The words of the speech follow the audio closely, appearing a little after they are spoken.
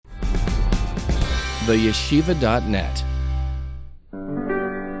theyeshiva.net.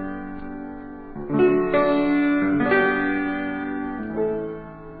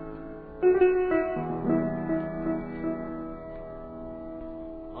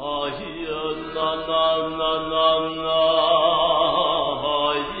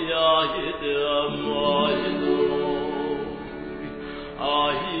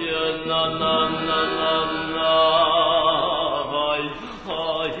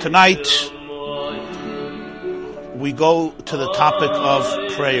 Tonight, we go to the topic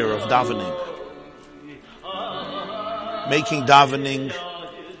of prayer, of davening. Making davening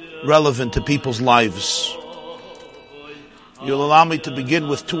relevant to people's lives. You'll allow me to begin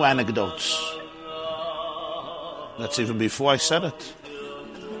with two anecdotes. That's even before I said it.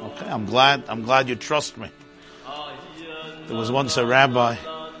 Okay, I'm glad you trust me. There was once a rabbi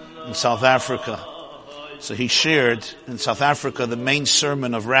in South Africa. So he shared, in South Africa, the main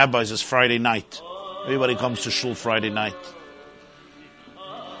sermon of rabbis is Friday night. Everybody comes to shul Friday night.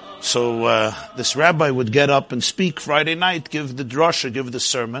 So this rabbi would get up and speak Friday night, give the drasha, give the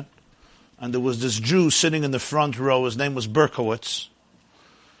sermon. And there was this Jew sitting in the front row, his name was Berkowitz.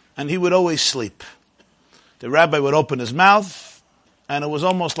 And he would always sleep. The rabbi would open his mouth, and it was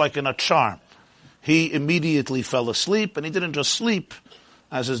almost like in a charm. He immediately fell asleep, and he didn't just sleep.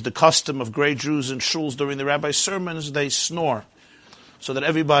 As is the custom of great Jews in shuls during the rabbi's sermons, they snore so that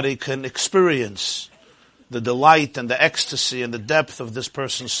everybody can experience the delight and the ecstasy and the depth of this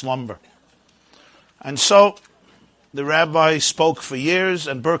person's slumber. And so the rabbi spoke for years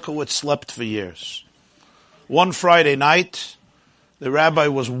and Berkowitz slept for years. One Friday night, the rabbi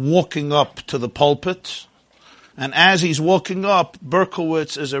was walking up to the pulpit, and as he's walking up,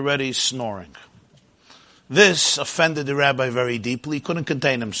 Berkowitz is already snoring. This offended the rabbi very deeply. He couldn't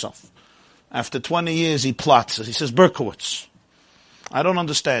contain himself. After 20 years, he plots it. He says, Berkowitz, I don't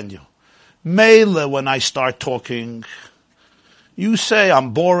understand you. Mele, when I start talking, you say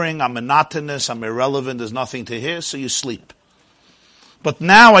I'm boring, I'm monotonous, I'm irrelevant, there's nothing to hear, so you sleep. But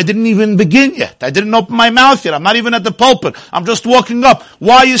now I didn't even begin yet. I didn't open my mouth yet. I'm not even at the pulpit. I'm just walking up.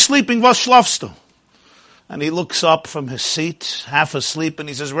 Why are you sleeping? Was schlafst du? And he looks up from his seat, half asleep, and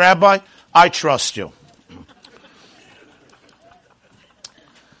he says, Rabbi, I trust you.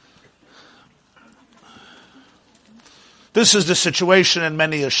 This is the situation in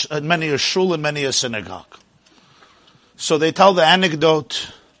many a shul and many a synagogue. So they tell the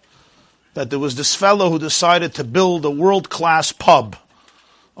anecdote that there was this fellow who decided to build a world-class pub,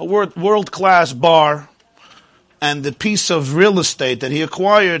 a world-class bar, and the piece of real estate that he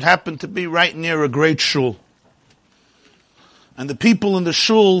acquired happened to be right near a great shul. And the people in the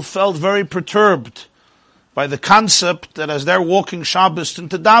shul felt very perturbed by the concept that as they're walking Shabbos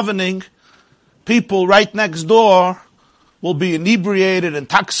into davening, people right next door will be inebriated,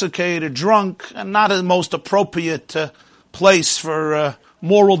 intoxicated, drunk, and not the most appropriate place for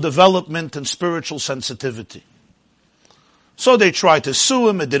moral development and spiritual sensitivity. So they tried to sue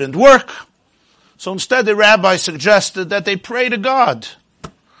him, it didn't work. So instead the rabbi suggested that they pray to God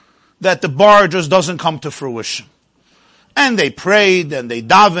that the bar just doesn't come to fruition. And they prayed, and they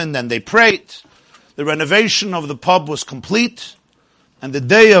davened, and they prayed. The renovation of the pub was complete, and the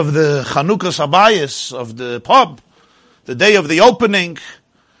day of the Chanukah Sabayis of the pub, the day of the opening,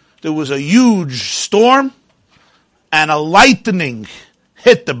 there was a huge storm and a lightning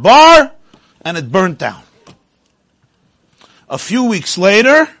hit the bar and it burnt down. A few weeks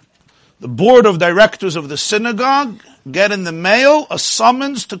later, the board of directors of the synagogue get in the mail a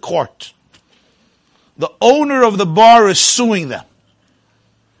summons to court. The owner of the bar is suing them.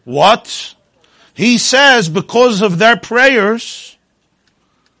 What? He says because of their prayers,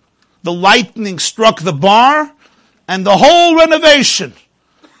 the lightning struck the bar and the whole renovation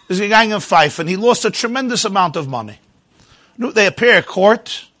is going in fife, and he lost a tremendous amount of money. They appear at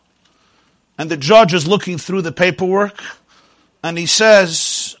court, and the judge is looking through the paperwork, and he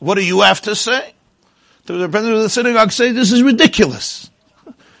says, what do you have to say? The president of the synagogue says, this is ridiculous.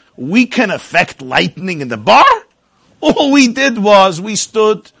 We can affect lightning in the bar? All we did was we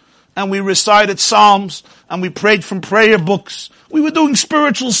stood and we recited psalms and we prayed from prayer books. We were doing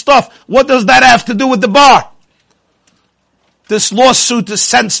spiritual stuff. What does that have to do with the bar? This lawsuit is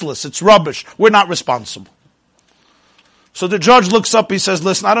senseless. It's rubbish. We're not responsible. So the judge looks up, he says,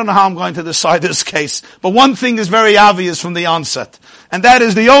 listen, I don't know how I'm going to decide this case, but one thing is very obvious from the onset, and that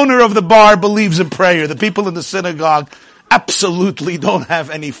is the owner of the bar believes in prayer. The people in the synagogue absolutely don't have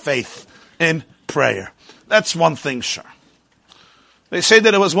any faith in prayer. That's one thing, sure. They say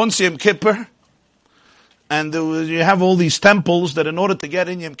that it was once Yom Kippur, and you have all these temples that in order to get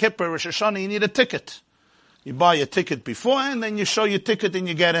in Yom Kippur, Rosh Hashanah, you need a ticket. You buy a ticket before, and then you show your ticket and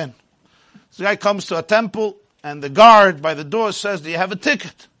you get in. The guy comes to a temple, and the guard by the door says, do you have a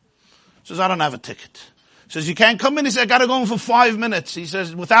ticket? He says, I don't have a ticket. He says, you can't come in? He said, I got to go in for 5 minutes. He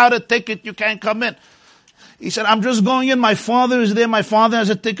says, without a ticket, you can't come in. He said, I'm just going in. My father is there. My father has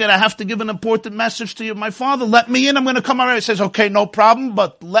a ticket. I have to give an important message to you. My father, let me in. I'm going to come already. He says, okay, no problem,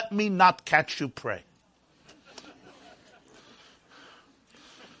 but let me not catch you pray.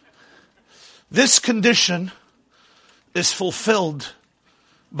 This condition is fulfilled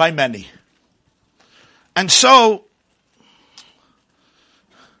by many. And so,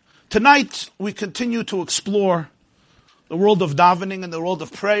 tonight we continue to explore the world of davening and the world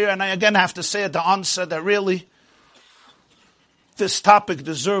of prayer. And I again have to say at the onset that really this topic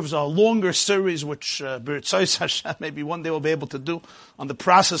deserves a longer series, which B'Ritzos Hashem maybe one day we'll be able to do on the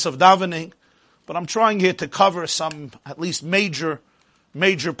process of davening. But I'm trying here to cover some at least major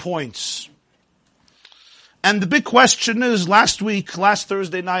points. And the big question is, last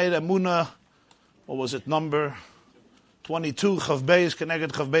Thursday night, Emunah, what was it, number 22, Chav Beis,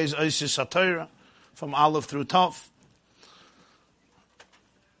 Keneged Chav Beis, Osis HaTorah, from Aleph through Tav.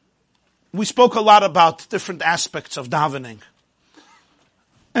 We spoke a lot about different aspects of davening.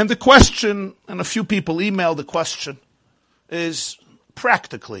 And the question, and a few people emailed the question, is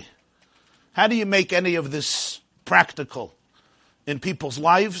practically, how do you make any of this practical in people's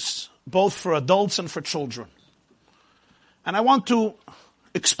lives, both for adults and for children? And I want to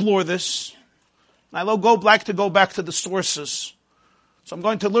explore this. I will go back to the sources. So I'm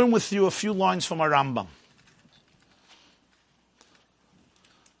going to learn with you a few lines from a Rambam.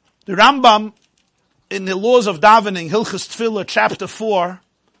 The Rambam, in the Laws of Davening, Hilchos Tefillah, chapter 4,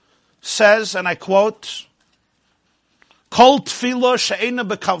 says, and I quote, Kol tefillah she'ena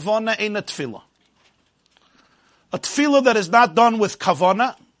bekavona eina tefillah. A tefillah that is not done with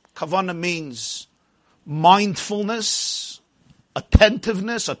kavona means mindfulness,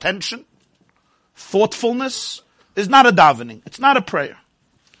 attentiveness, attention, thoughtfulness, is not a davening. It's not a prayer.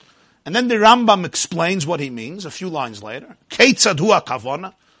 And then the Rambam explains what he means a few lines later. Keitzad hua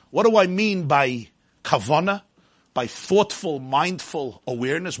kavona. What do I mean by kavona? By thoughtful, mindful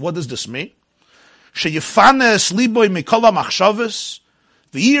awareness. What does this mean? Sheyifanes liboy mikol hamachshavos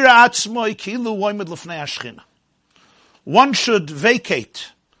v'yira atzmoi kilu oimed lefnei hashchina. One should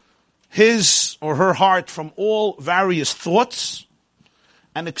vacate his or her heart from all various thoughts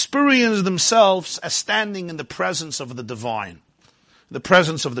and experience themselves as standing in the presence of the divine, the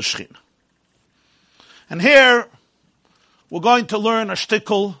presence of the Shekhinah. And here, we're going to learn a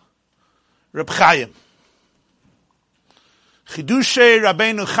shtickle Reb Chaim. Chidushei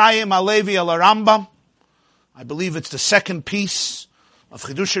Rabbeinu Chaim Halevi al Rambam. I believe it's the second piece of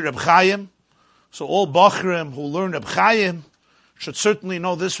Chidushei Reb Chaim. So all Bachrim who learn Reb Chaim should certainly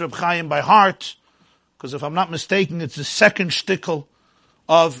know this Reb Chaim by heart, because if I'm not mistaken, it's the second shtickle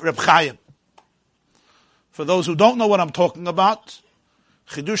of Reb Chaim. For those who don't know what I'm talking about,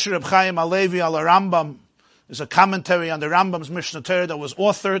 Chidushei Reb Chaim Halevi al Rambam is a commentary on the Rambam's Mishnah Torah that was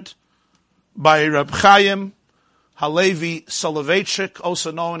authored by Reb Chaim Halevi Soloveitchik,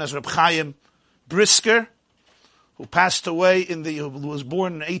 also known as Reb Chaim Brisker, who passed away who was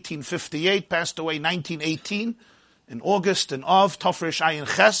born in 1858, passed away in 1918, in August and of Tafresh Ayin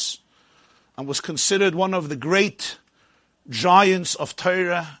Ches, and was considered one of the great giants of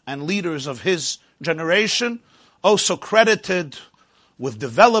Torah and leaders of his generation, also credited with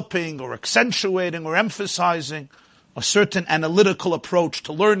developing or accentuating or emphasizing a certain analytical approach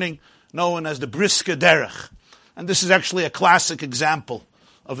to learning known as the Brisker Derech. And this is actually a classic example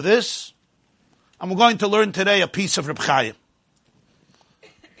of this. And we're going to learn today a piece of Reb Chaim.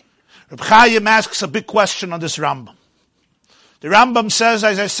 Reb Chaim asks a big question on this Rambam. The Rambam says,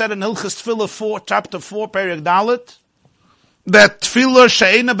 as I said in Hilchos Tefillah 4, chapter 4, Perek Dalet, that tefillah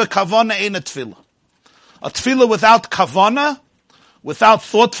she'ena bekavona eina tefillah. A tefillah without kavona, without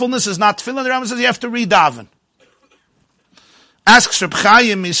thoughtfulness, is not tefillah. The Rambam says you have to redaven. Asks Reb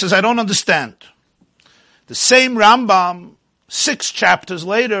Chaim, he says, I don't understand. The same Rambam, 6 chapters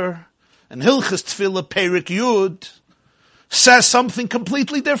later, in Hilchos Tefillah Perek Yud, says something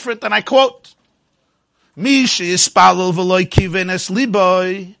completely different, and I quote, Mi sheyispalel v'lo kiven es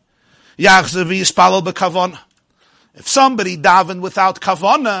liboy, yachzev v'yispalel b'kavona. If somebody davened without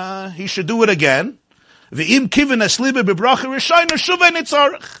kavona, he should do it again. V'im kiven es liboy b'bracha rishayna shuvei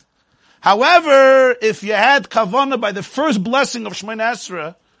nitzarech. However, if you had kavona by the first blessing of Shemoneh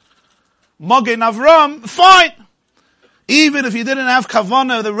Esrei, Mogen Avram, fine. Even if you didn't have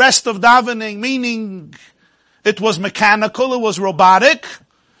kavana, the rest of davening, meaning it was mechanical, it was robotic,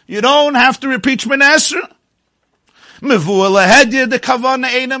 you don't have to repeat Shemoneh Esrei. Mevuah lehedya de kavana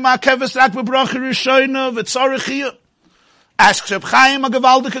eina ma'keves rak b'bracha rishayna v'tzarech hiyah. Asks Reb Chaim a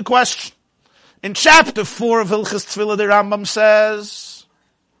gewaldige question. In chapter 4 of Hilchos Tefillah, the Rambam says,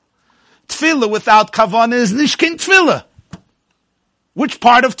 Tefillah without kavanah is nishkin tefillah. Which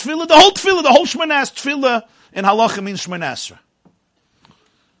part of tefillah? The whole tefillah, the whole Shmoneh Tefillah in halacha means Shmoneh Esrei.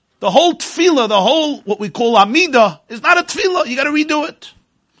 The whole tefillah, the whole, what we call Amidah, is not a tefillah. You gotta redo it.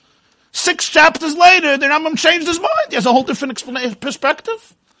 6 chapters later, the Rambam changed his mind. He has a whole different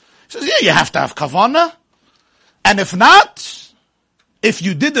perspective. He says, yeah, you have to have kavanah. And if not, if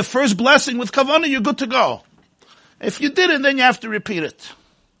you did the first blessing with kavanah, you're good to go. If you didn't, then you have to repeat it.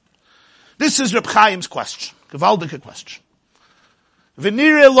 This is Reb Chaim's question. Gewaldige question.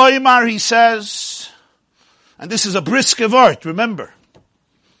 V'nireh loymar, he says, and this is a brisk word, remember.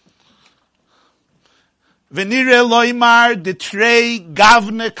 V'nireh loymar detrei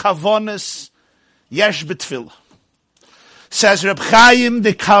gavne kavonis yesh betfilah. Says Reb Chaim,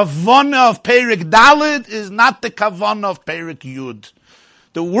 the kavanah of Perek Daled is not the kavanah of Perek Yud.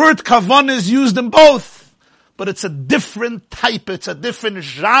 The word kavanah is used in both, but it's a different type, it's a different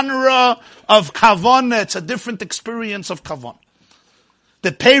genre of kavanah, it's a different experience of kavanah.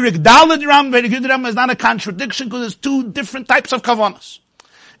 The Perek Daled Ram, Perek Yud Ram is not a contradiction because there's 2 different types of kavanahs.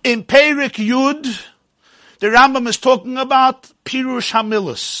 In Perek Yud, the Rambam is talking about Pirush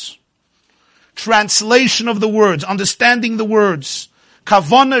HaMilos, translation of the words, understanding the words.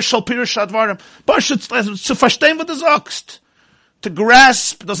 Kavanah shall Pirush HaDvarim. Zu verstehen, what du sagst. To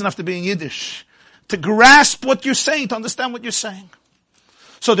grasp, doesn't have to be in Yiddish. To grasp what you're saying, to understand what you're saying.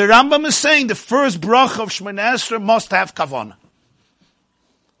 So the Rambam is saying the first bracha of Shmoneh Esrei must have kavanah.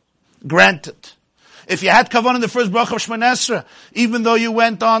 Granted. If you had kavanah in the first bracha of Shmoneh Esrei, even though you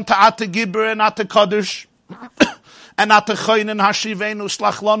went on to Ata Gibber and Ata Kaddish, and Ata Choyin and Hashivenu,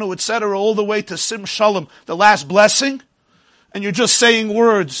 Slach Lanu, etc., all the way to Sim Shalom, the last blessing, and you're just saying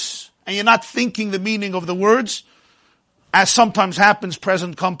words, and you're not thinking the meaning of the words, as sometimes happens,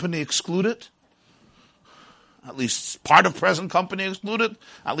 present company excluded, at least part of present company excluded,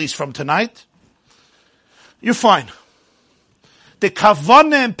 at least from tonight, you're fine. The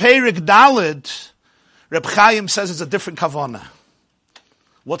kavanah in Perek Daled, Reb Chaim says it's a different kavanah.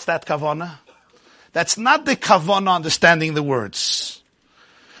 What's that kavanah? That's not the kavanah understanding the words.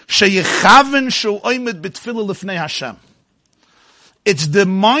 Sheyechaven shu oimed b'tfilah lifnei Hashem. It's the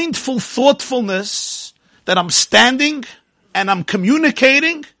mindful thoughtfulness that I'm standing and I'm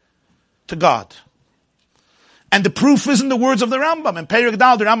communicating to God. And the proof is in the words of the Rambam. In Perek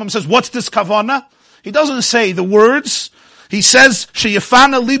Daled, the Rambam says, what's this kavanah? He doesn't say the words. He says,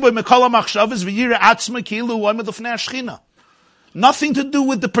 Sheyefana libo mekol hamachshavos v'yireh atzmo ki'ilu oimed lifnei Hashchina. Nothing to do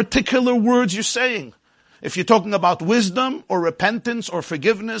with the particular words you're saying. If you're talking about wisdom or repentance or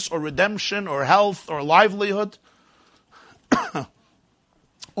forgiveness or redemption or health or livelihood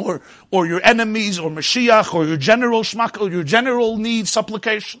or your enemies or Mashiach or your general shmak or your general needs,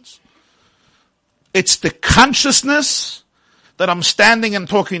 supplications. It's the consciousness that I'm standing and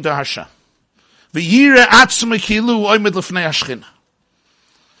talking to Hashem. V'yireh atzmo ki'ilu oimed lifnei Hashchina.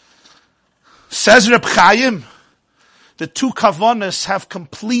 Says Reb Chaim, the 2 kavanahs have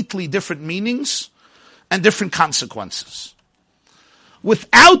completely different meanings and different consequences.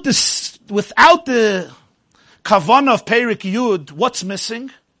 Without the kavanah of Perek Yud, what's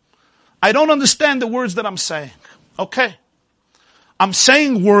missing? I don't understand the words that I'm saying. Okay. I'm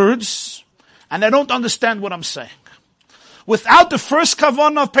saying words, and I don't understand what I'm saying. Without the first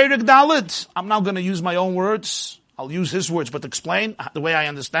kavanah of Perek Daled, I'm now going to use my own words. I'll use his words, but explain the way I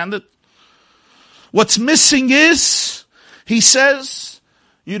understand it. What's missing is, he says,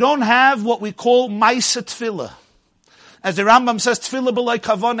 you don't have what we call Maisa Tefillah. As the Rambam says, Tefillah b'loi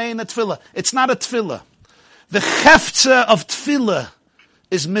kavanah ain't a Tefillah. It's not a Tefillah. The Chefza of Tefillah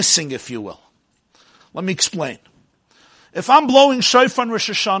is missing, if you will. Let me explain. If I'm blowing shofar on Rosh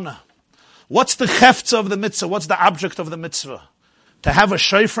Hashanah, what's the Chefza of the mitzvah? What's the object of the mitzvah? To have a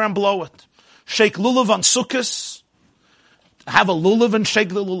shofar and blow it. Shake lulav on Sukkos. Have a lulav and shake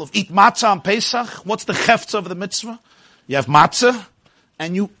the lulav. Eat matzah on Pesach. What's the Chefza of the mitzvah? You have matzah,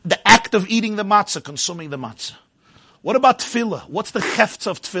 and the act of eating the matzah, consuming the matzah. What about tefillah? What's the chefza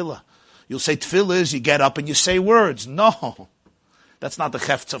of tefillah? You'll say tefillah is you get up and you say words. No, that's not the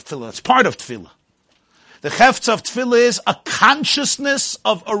chefza of tefillah. It's part of tefillah. The chefza of tefillah is a consciousness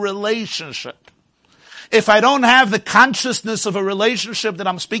of a relationship. If I don't have the consciousness of a relationship that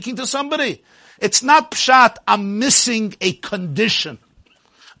I'm speaking to somebody, it's not pshat, I'm missing a condition.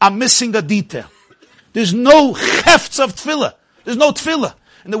 I'm missing a detail. There's no chefza of tefillah. There's no tefillah.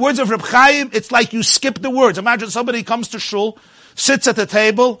 In the words of Reb Chaim, it's like you skip the words. Imagine somebody comes to shul, sits at the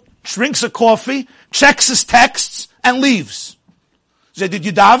table, drinks a coffee, checks his texts, and leaves. Say, did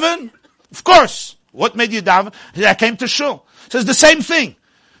you daven? Of course. What made you daven? I came to shul. Says the same thing.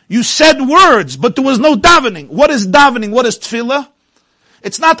 You said words, but there was no davening. What is davening? What is tefillah?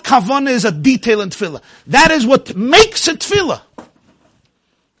 It's not kavanah is a detail in tefillah. That is what makes it tefillah.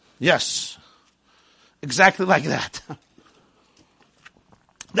 Yes. Exactly like that.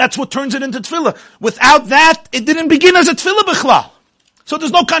 That's what turns it into tefillah. Without that, it didn't begin as a tefillah b'chlal. So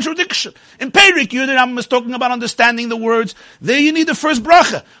there's no contradiction. In Perik, Yudin Rambam is talking about understanding the words. There you need the first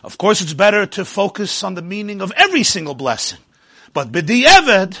bracha. Of course, it's better to focus on the meaning of every single blessing. But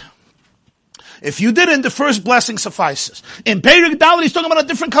b'di'eved, if you didn't, the first blessing suffices. In Perik Dalet, he's talking about a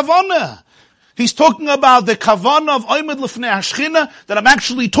different kavanah. He's talking about the kavanah of Oymid Lefnei Hashchina, that I'm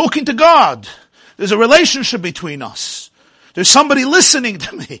actually talking to God. There's a relationship between us. There's somebody listening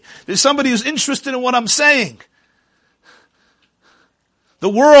to me. There's somebody who's interested in what I'm saying. The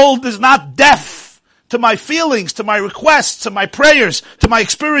world is not deaf to my feelings, to my requests, to my prayers, to my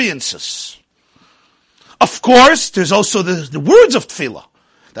experiences. Of course, there's also the words of tefillah.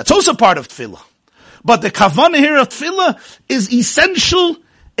 That's also part of tefillah. But the kavanah here of tefillah is essential.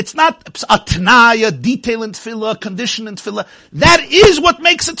 It's not a t'nai, a detail in tefillah, a condition in tefillah. That is what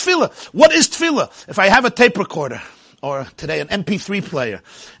makes it tefillah. What is tefillah? If I have a tape recorder, or today an MP3 player,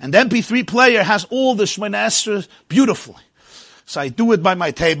 and the MP3 player has all the Shemona Esrei beautifully. So I do it by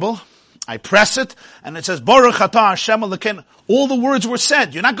my table, I press it, and it says, Baruch atah Hashem Elokeinu. All the words were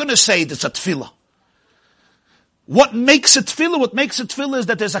said. You're not going to say it's a tefillah. What makes it tefillah? What makes it tefillah is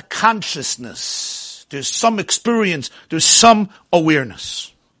that there's a consciousness. There's some experience. There's some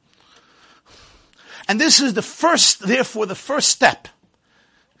awareness. And this is the first step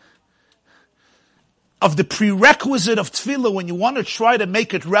of the prerequisite of tefillah when you want to try to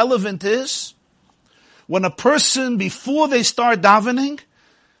make it relevant is, when a person, before they start davening,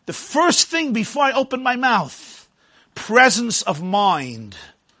 the first thing before I open my mouth, presence of mind.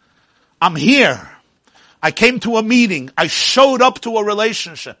 I'm here. I came to a meeting. I showed up to a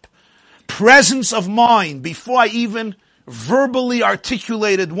relationship. Presence of mind before I even verbally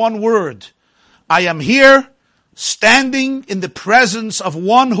articulated one word. I am here, standing in the presence of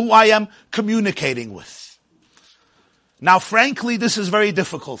one who I am communicating with. Now, frankly, this is very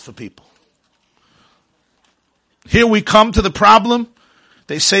difficult for people. Here we come to the problem.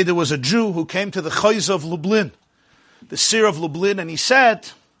 They say there was a Jew who came to the Chayz of Lublin, the Seer of Lublin, and he said,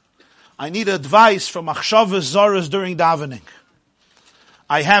 I need advice from Achshavas Zaras during davening.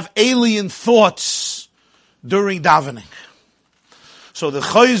 I have alien thoughts during davening. So the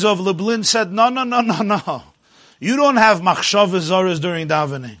Chayz of Lublin said, no. You don't have Machshavas Zaras during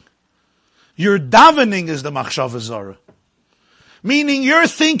davening. Your davening is the Machshavas Zara. Meaning you're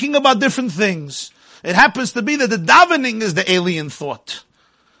thinking about different things. It happens to be that the davening is the alien thought.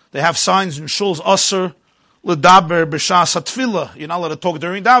 They have signs in shuls, Asr, L'daber, B'shas HaTfilah. You're not allowed to talk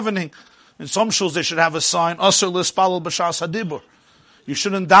during davening. In some shuls they should have a sign, Asr, L'spalel, B'shas HaDibur. You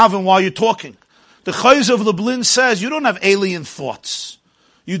shouldn't daven while you're talking. The Chayz of Lublin says, you don't have alien thoughts.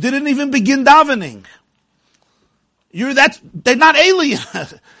 You didn't even begin davening. They're not alien.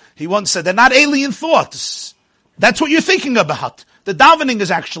 He once said, they're not alien thoughts. That's what you're thinking about. The davening is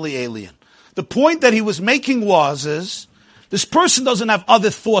actually alien. The point that he was making is, this person doesn't have other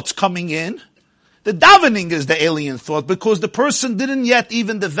thoughts coming in. The davening is the alien thought because the person didn't yet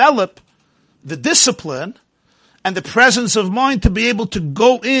even develop the discipline and the presence of mind to be able to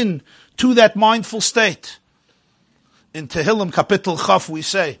go in to that mindful state. In Tehillim Kapitel Chaf we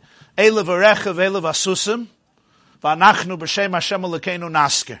say, Eilev Arechev, Eilev Asusim, V'anachnu b'shem Hashem Elokeinu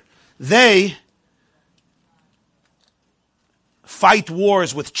nasker. They fight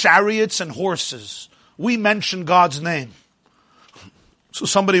wars with chariots and horses. We mention God's name. So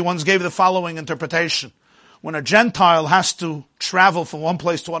somebody once gave the following interpretation. When a Gentile has to travel from one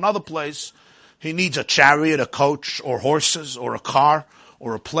place to another place, he needs a chariot, a coach, or horses, or a car,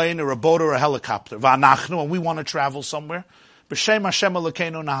 or a plane, or a boat, or a helicopter. V'anachnu, and we want to travel somewhere. B'shem Hashem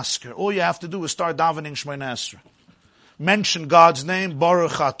Elokeinu nasker. All you have to do is start davening Shemona Esrei. Mention God's name,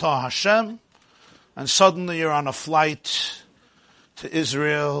 Baruch atah Hashem, and suddenly you're on a flight to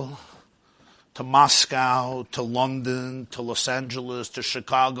Israel, to Moscow, to London, to Los Angeles, to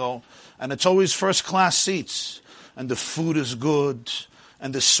Chicago, and it's always first class seats, and the food is good,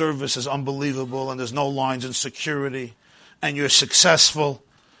 and the service is unbelievable, and there's no lines in security, and you're successful,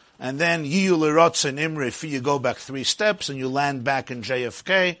 and then Yiyu L'Rotz and Imre, you go back 3 steps, and you land back in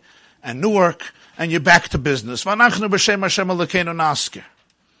JFK, and Newark, and you're back to business. V'anachnu b'shem Hashem Elokeinu nasker.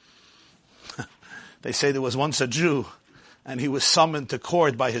 They say there was once a Jew, and he was summoned to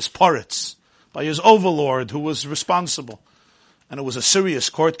court by his poritz, by his overlord who was responsible. And it was a serious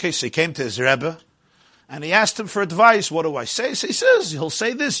court case. He came to his Rebbe, and he asked him for advice. What do I say? So he says, he'll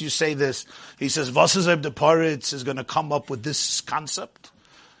say this, you say this. He says, Vasazeb the poritz is going to come up with this concept.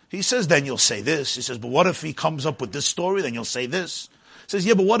 He says, then you'll say this. He says, but what if he comes up with this story? Then you'll say this. He says,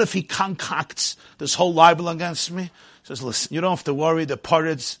 yeah, but what if he concocts this whole libel against me? He says, listen, you don't have to worry. The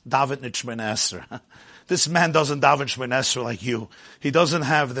Paritz daven Shmoneh Esrei. This man doesn't daven Shmoneh Esrei like you. He doesn't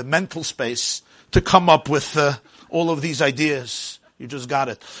have the mental space to come up with all of these ideas. You just got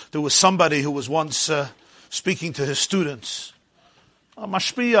it. There was somebody who was once speaking to his students. A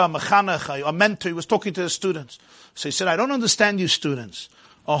mashpia, a mechanech, a mentor. He was talking to his students. So he said, I don't understand you students.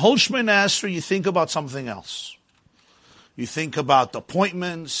 A whole Shmoneh Esrei, you think about something else. You think about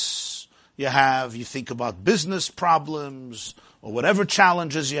appointments you think about business problems, or whatever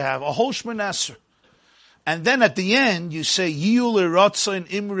challenges you have. A whole Shmoneh Esrei. And then at the end, you say, Yiyul eratzain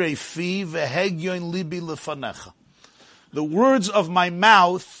imrei fi vehegyon libi lefanecha. The words of my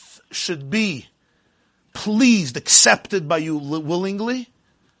mouth should be pleased, accepted by you willingly,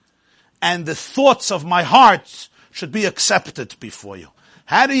 and the thoughts of my heart should be accepted before you.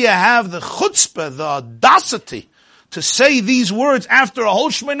 How do you have the chutzpah, the audacity, to say these words after a whole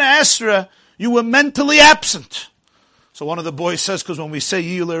Shmoneh Esrei? You were mentally absent. So one of the boys says, because when we say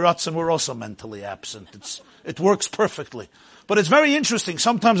Yiyul eratzain, we're also mentally absent. It works perfectly. But it's very interesting.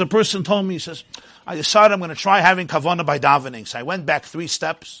 Sometimes a person told me, he says, I decided I'm going to try having kavanah by davening. So I went back 3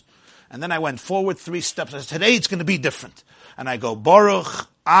 steps, and then I went forward 3 steps. I said, today it's going to be different. And I go, Baruch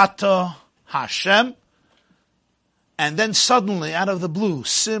Ata Hashem. And then suddenly, out of the blue,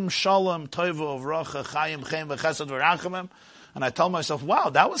 Sim, Shalom, Toivo, Avracha, Chayim, Chaim, V'chesed, V'rachamim. And I tell myself, wow,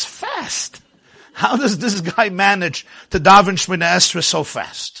 that was fast. How does this guy manage to daven Shmoneh Esrei so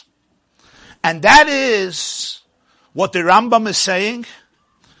fast? And that is what the Rambam is saying.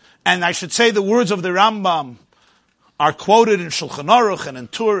 And I should say the words of the Rambam are quoted in Shulchan Aruch and in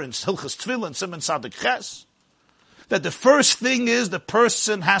Tur, in Hilchos Tefillah, and Siman Sadik Ches. That the first thing is the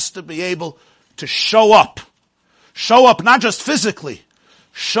person has to be able to show up. Show up not just physically,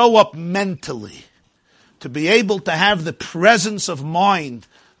 show up mentally. To be able to have the presence of mind,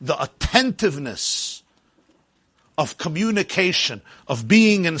 the attentiveness of communication, of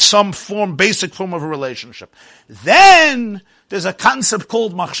being in some form, basic form of a relationship. Then there's a concept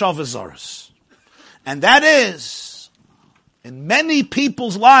called machshavas zaros. And that is, in many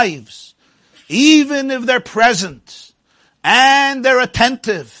people's lives, even if they're present and they're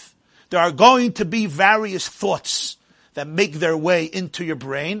attentive, there are going to be various thoughts that make their way into your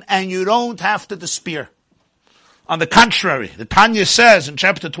brain, and you don't have to despair. On the contrary, the Tanya says in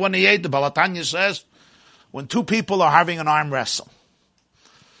chapter 28, the Baal HaTanya says, when 2 people are having an arm wrestle,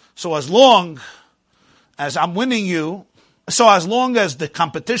 so as long as I'm winning you, so as long as the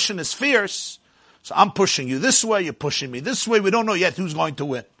competition is fierce, so I'm pushing you this way, you're pushing me this way, we don't know yet who's going to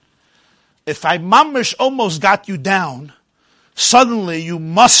win. If I mamish almost got you down, suddenly you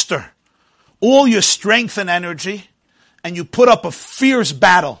muster all your strength and energy, and you put up a fierce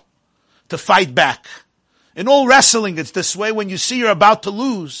battle to fight back. In all wrestling, it's this way. When you see you're about to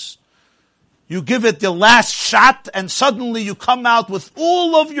lose, you give it the last shot, and suddenly you come out with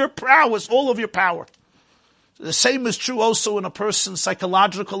all of your prowess, all of your power. The same is true also in a person's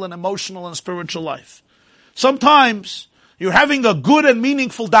psychological and emotional and spiritual life. Sometimes you're having a good and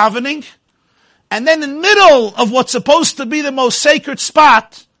meaningful davening, and then in the middle of what's supposed to be the most sacred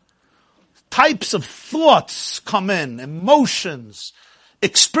spot, types of thoughts come in, emotions,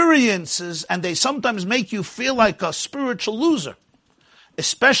 experiences, and they sometimes make you feel like a spiritual loser.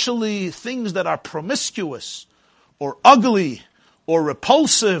 Especially things that are promiscuous, or ugly, or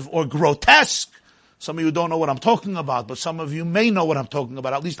repulsive, or grotesque. Some of you don't know what I'm talking about, but some of you may know what I'm talking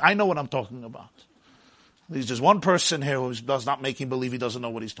about. At least I know what I'm talking about. There's just one person here who does not make him believe he doesn't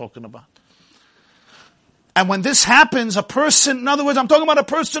know what he's talking about. And when this happens, a person, in other words, I'm talking about a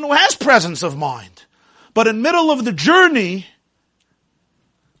person who has presence of mind. But in the middle of the journey,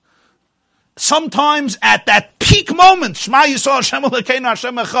 sometimes at that peak moment, Shema Yisrael Hashem Elokeinu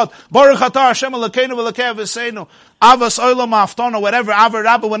Hashem Echad, Baruch Atah Hashem Elokeinu V'Elokei Aviseinu, Avos Olam Haftarah, whatever, Avar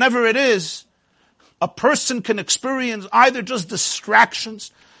Rabba, whenever it is, a person can experience either just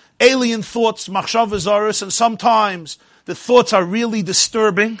distractions, alien thoughts, machshavas zaros, and sometimes the thoughts are really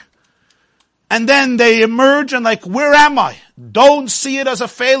disturbing. And then they emerge and like, where am I? Don't see it as a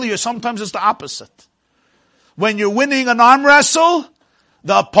failure. Sometimes it's the opposite. When you're winning an arm wrestle,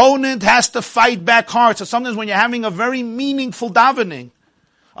 the opponent has to fight back hard. So sometimes when you're having a very meaningful davening,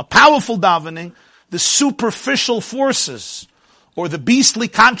 a powerful davening, the superficial forces, or the beastly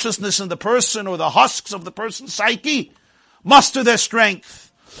consciousness in the person, or the husks of the person's psyche, muster their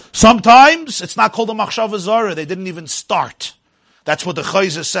strength. Sometimes it's not called a machshavas zara. They didn't even start. That's what the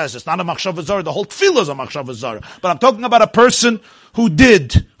Chayzer says. It's not a machshavas zara. The whole tefillah is a machshavas zara. But I'm talking about a person who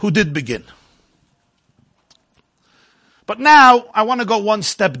did begin. But now, I want to go one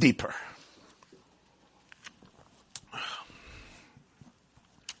step deeper.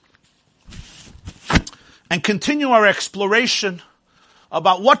 And continue our exploration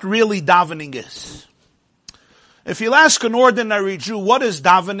about what really davening is. If you'll ask an ordinary Jew, what is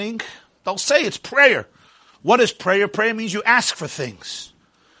davening? They'll say it's prayer. What is prayer? Prayer means you ask for things.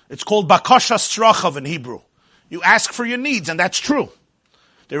 It's called bakashas tzrachav in Hebrew. You ask for your needs, and that's true.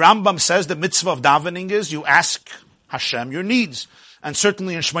 The Rambam says the mitzvah of davening is you ask Hashem your needs. And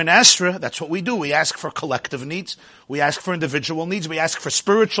certainly in Shemoneh Esrei, that's what we do. We ask for collective needs. We ask for individual needs. We ask for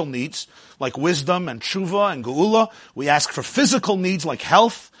spiritual needs, like wisdom and tshuva and geula. We ask for physical needs, like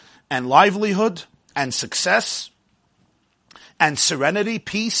health and livelihood and success and serenity,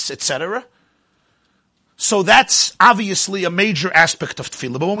 peace, etc. So that's obviously a major aspect of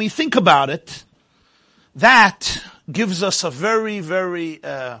tefillah. But when we think about it, that gives us a very, very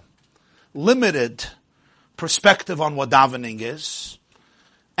limited perspective on what davening is.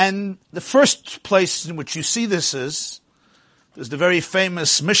 And the first place in which you see this is the very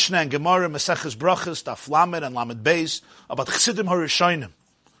famous Mishnah and Gemara, Maseches Brachos, Daf Lamed and Lamed Beis, about Chassidim HaRishonim,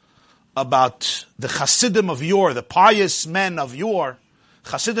 about the Chassidim of yore, the pious men of yore,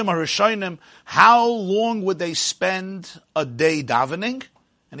 Chassidim HaRishonim. How long would they spend a day davening?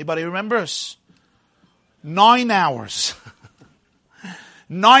 Anybody remembers? 9 hours.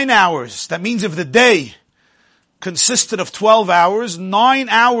 9 hours. That means if the day consisted of 12 hours, 9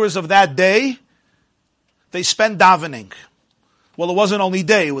 hours of that day, they spent davening. Well, it wasn't only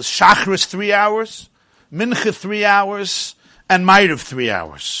day, it was Shachris 3 hours, Mincha 3 hours, and Ma'ariv 3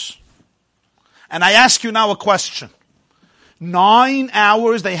 hours. And I ask you now a question. 9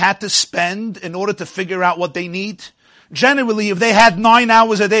 hours they had to spend in order to figure out what they need. Generally, if they had 9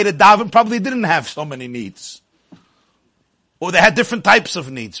 hours a day to daven, probably didn't have so many needs. Or they had different types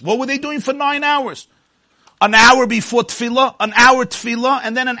of needs. What were they doing for 9 hours? An hour before tefillah, an hour tefillah,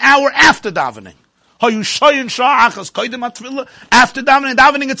 and then an hour after davening. After davening,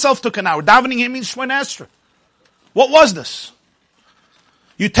 davening itself took an hour. Davening here means Shemoneh Esrei. What was this?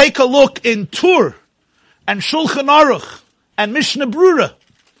 You take a look in Tur and Shulchan Aruch and Mishnah Brura,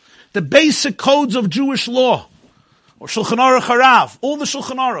 the basic codes of Jewish law, or Shulchan Aruch Harav, all the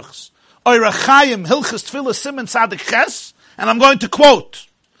Shulchan Aruchs, Oirach Chaim, Hilchas Tefillah, Siman Tzadik Ches, and I'm going to quote,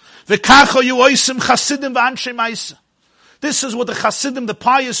 V'kacho yuoisim chasidim v'anshe ma'isa. This is what the chasidim, the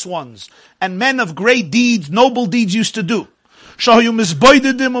pious ones, and men of great deeds, noble deeds used to do. Shahayu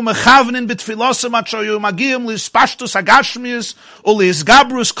mizboidedim u'mechavnin b'tfilosim at shahayu magiyim li'spashtus hagashmius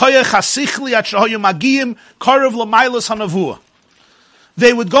u'li'izgabrus koyach hasichli at shahayu magiyim korev l'mailus hanavua.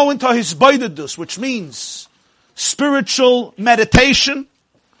 They would go into hisboidedus, which means spiritual meditation,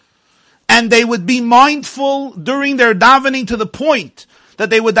 and they would be mindful during their davening to the point that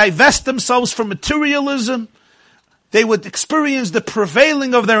they would divest themselves from materialism. They would experience the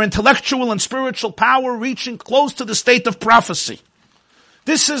prevailing of their intellectual and spiritual power, reaching close to the state of prophecy.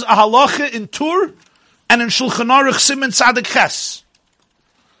 This is a halacha in Tur and in Shulchan Aruch Siman Tzadik Ches.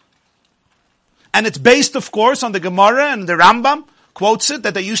 And it's based, of course, on the Gemara, and the Rambam quotes it,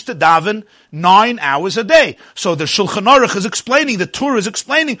 that they used to daven 9 hours a day. So the Shulchan Aruch is explaining, the Tur is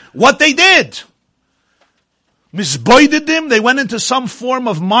explaining what they did. Mizboidedim, they went into some form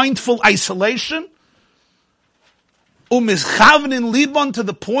of mindful isolation. Umizchavnin libon, to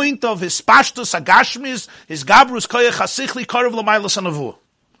the point of his pashtus agashmis, his gabrus koyach hasichli karev l'maylas hanavu.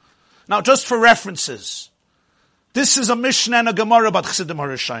 Now, just for references, this is a Mishnah and a Gemara about Chassidim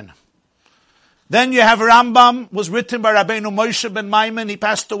HaRishonim. Then you have Rambam, was written by Rabbeinu Moshe ben Maimon. He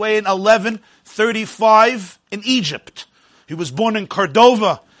passed away in 1135 in Egypt. He was born in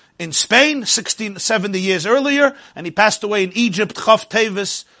Cordova, in Spain, 70 years earlier, and he passed away in Egypt, Chav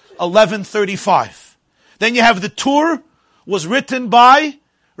Tevis, 1135. Then you have the Tur, was written by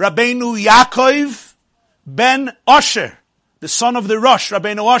Rabbeinu Yaakov ben Osher, the son of the Rosh,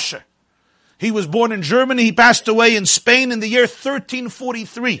 Rabbeinu Osher. He was born in Germany, he passed away in Spain in the year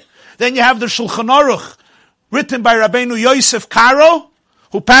 1343. Then you have the Shulchan Aruch, written by Rabbeinu Yosef Karo,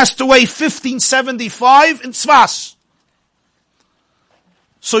 who passed away 1575 in Tzfas.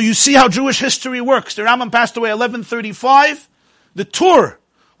 So you see how Jewish history works. The Rambam passed away 1135. The Tur,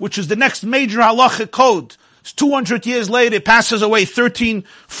 which is the next major halachic code, 200 years later, it passes away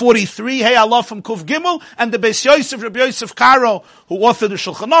 1343. Hey Allah from Kuf Gimel, and the Beis Yosef, Rabbi Yosef Karo, who authored the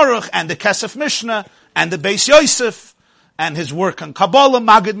Shulchan Aruch and the Kesef Mishnah and the Beis Yosef and his work on Kabbalah,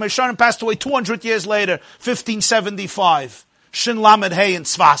 Magid Mesharim, passed away 200 years later, 1575. Shin Lamed Hey in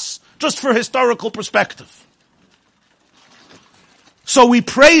Tzfas, just for historical perspective. So we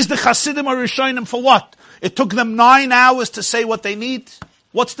praise the Chassidim HaRishonim for what? It took them 9 hours to say what they need.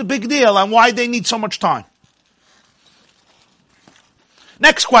 What's the big deal and why they need so much time?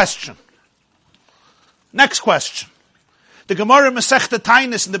 Next question. The Gemara Masechta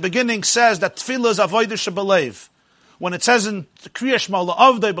Tainis in the beginning says that tefillah is avodah shebelev. When it says in Kriya Shema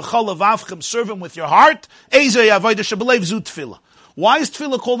la'avdei b'chol levavchem, serve him with your heart, ezei avodah shebelev zu tefillah. Why is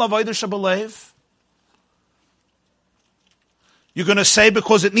tefillah called avodah shebelev? You're going to say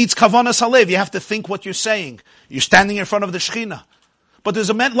because it needs kavanas halev. You have to think what you're saying. You're standing in front of the Shekhinah. But there's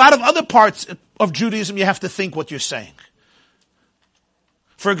a lot of other parts of Judaism you have to think what you're saying.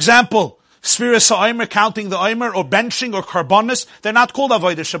 For example, Sfiras ha'omer, counting the omer, or benching, or karbonis, they're not called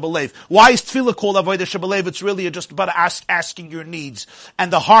avodah shebelev. Why is tefillah called avodah shebelev? It's really just about asking your needs.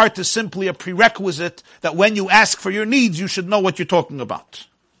 And the heart is simply a prerequisite that when you ask for your needs, you should know what you're talking about.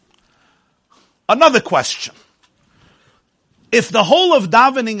 Another question. If the whole of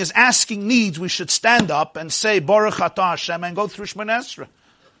davening is asking needs, we should stand up and say, Baruch Atah Hashem, and go through Shemona Esrei.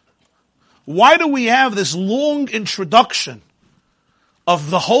 Why do we have this long introduction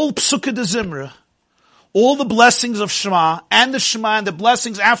of the whole Psukkah de Zimra, all the blessings of Shema, and the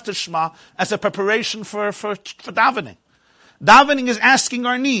blessings after Shema, as a preparation for davening? Davening is asking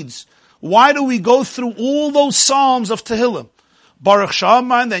our needs. Why do we go through all those psalms of Tehillim? Baruch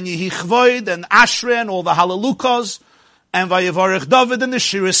Shama, and then Yehi Chvoid, and Ashrei, and all the Hallelujahs, and Vayevarech David, and the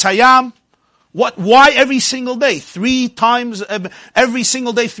Shiris Hayam. Why every single day? 3 times, every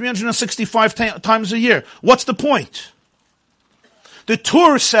single day, 365 times a year. What's the point? The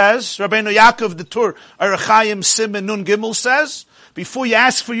Tur says, Rabbeinu Yaakov, the Tur, Arachayim Simen Nun Gimel says, before you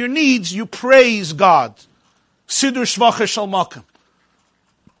ask for your needs, you praise God. Sidur Shvacha Shal Makom.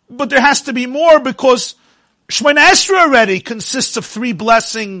 But there has to be more, because Shemona Esrei already consists of 3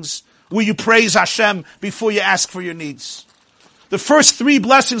 blessings where you praise Hashem before you ask for your needs. The first 3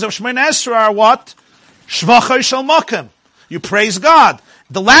 blessings of Shemona Esrei are what? Shvacha Shal Makom. You praise God.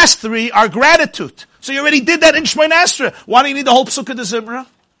 The last 3 are gratitude. So you already did that in Shemona Esrei. Why do you need the whole Psukkah de Zimra?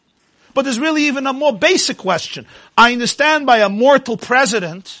 But there's really even a more basic question. I understand by a mortal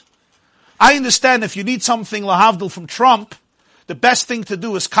president, I understand if you need something lahavdil from Trump, the best thing to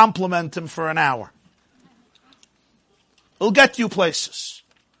do is compliment him for an hour. It'll get you places.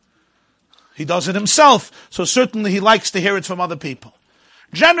 He does it himself, so certainly he likes to hear it from other people.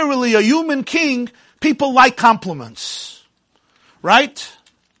 Generally, a human king, people like compliments. Right?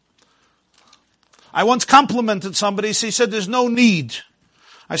 I once complimented somebody, he said there's no need.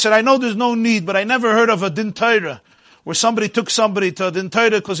 I said, I know there's no need, but I never heard of a din Torah where somebody took somebody to a din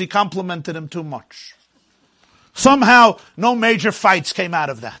Torah because he complimented him too much. Somehow, no major fights came out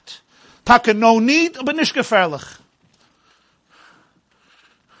of that. Taka no need, but nish gefährlich.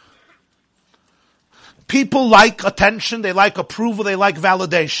 People like attention, they like approval, they like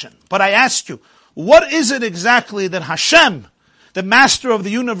validation. But I ask you, what is it exactly that Hashem, the master of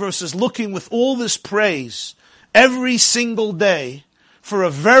the universe, is looking with all this praise every single day for a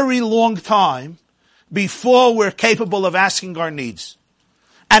very long time before we're capable of asking our needs?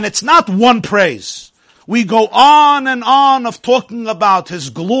 And it's not one praise. We go on and on of talking about His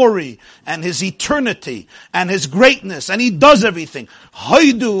glory and His eternity and His greatness, and He does everything.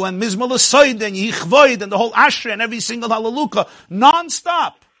 Hoidu and Mizmor L'Soid and Yichvoid and the whole Ashrei and every single Hallelujah,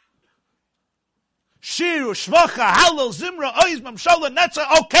 non-stop. Shir, Shvacha, Hallel, Zimra, Oiz, Mamshala,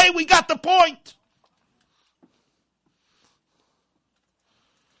 Netzah. Okay, we got the point.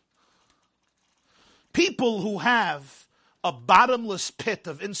 People who have a bottomless pit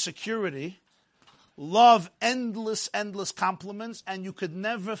of insecurity love endless compliments, and you could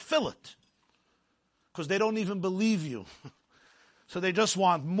never fill it. Because they don't even believe you. So they just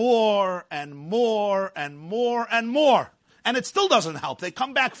want more and more and more and more. And it still doesn't help. They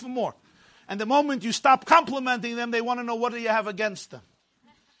come back for more. And the moment you stop complimenting them, they want to know what do you have against them.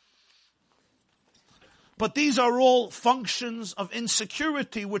 But these are all functions of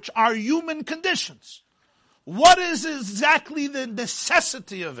insecurity, which are human conditions. What is exactly the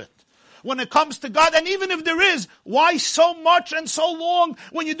necessity of it when it comes to God? And even if there is, why so much and so long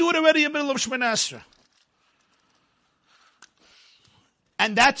when you do it already in the middle of Shemona Esrei?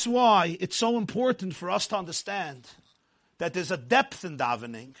 And that's why it's so important for us to understand that there's a depth in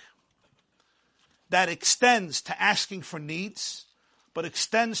davening that extends to asking for needs, but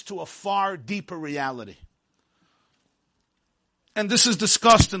extends to a far deeper reality. And this is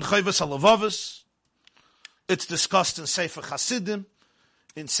discussed in Chayvas HaLevavos. It's discussed in Sefer Chasidim,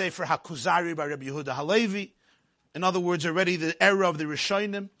 in Sefer HaKuzari by Rabbi Yehuda Halevi. In other words, already the era of the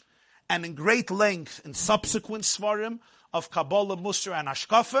Rishonim, and in great length in subsequent Svarim of Kabbalah, Musar, and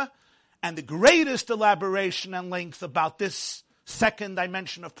Ashkafa, and the greatest elaboration and length about this second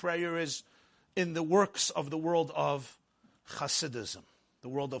dimension of prayer is in the works of the world of Hasidism, the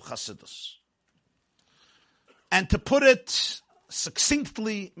world of Hasidus. And to put it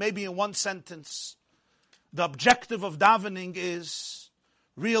succinctly, maybe in one sentence, the objective of davening is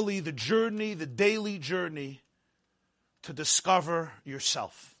really the journey, the daily journey to discover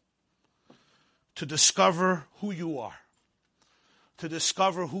yourself, to discover who you are, to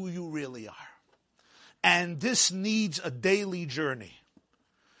discover who you really are. And this needs a daily journey,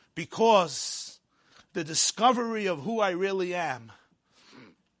 because the discovery of who I really am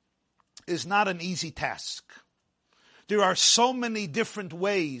is not an easy task. There are so many different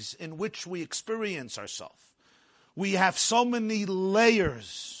ways in which we experience ourselves. We have so many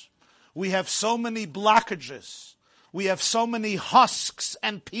layers. We have so many blockages. We have so many husks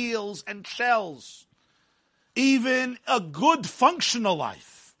and peels and shells. Even a good functional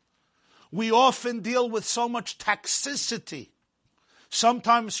life, we often deal with so much toxicity,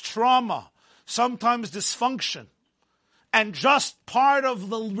 sometimes trauma, sometimes dysfunction, and just part of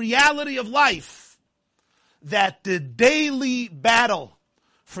the reality of life, that the daily battle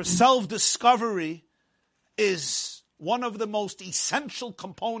for self-discovery is one of the most essential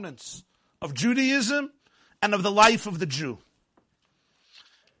components of Judaism and of the life of the Jew.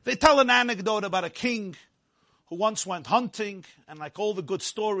 They tell an anecdote about a king who once went hunting, and like all the good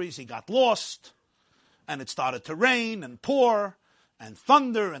stories, he got lost, and it started to rain and pour, and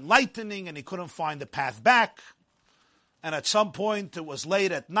thunder and lightning, and he couldn't find the path back. And at some point, it was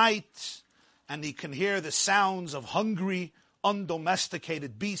late at night, and he can hear the sounds of hungry,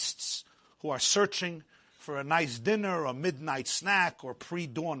 undomesticated beasts who are searching for a nice dinner, or a midnight snack, or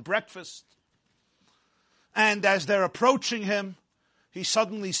pre-dawn breakfast. And as they're approaching him, he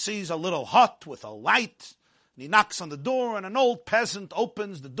suddenly sees a little hut with a light, and he knocks on the door, and an old peasant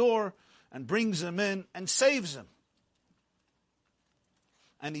opens the door and brings him in and saves him.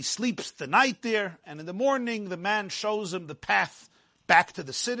 And he sleeps the night there, and in the morning the man shows him the path back to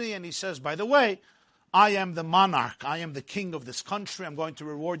the city, and he says, by the way, I am the monarch, I am the king of this country, I'm going to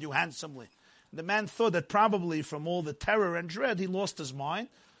reward you handsomely. And the man thought that probably from all the terror and dread he lost his mind.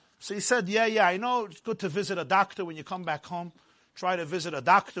 So he said, yeah, I know it's good to visit a doctor when you come back home. Try to visit a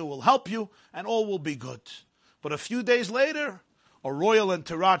doctor who will help you, and all will be good. But a few days later, a royal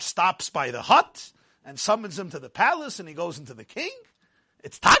entourage stops by the hut and summons him to the palace, and he goes into the king.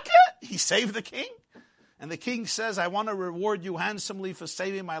 It's Taka. He saved the king. And the king says, I want to reward you handsomely for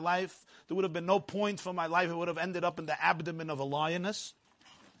saving my life. There would have been no point for my life. It would have ended up in the abdomen of a lioness.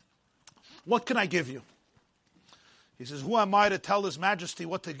 What can I give you? He says, who am I to tell His Majesty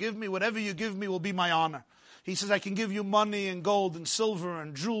what to give me? Whatever you give me will be my honor. He says, I can give you money and gold and silver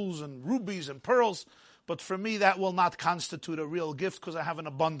and jewels and rubies and pearls, but for me that will not constitute a real gift because I have an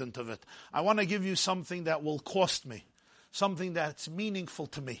abundance of it. I want to give you something that will cost me, something that's meaningful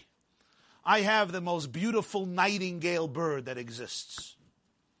to me. I have the most beautiful nightingale bird that exists.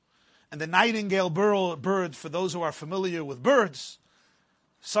 And the nightingale bird, for those who are familiar with birds,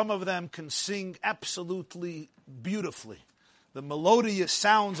 some of them can sing absolutely beautifully. The melodious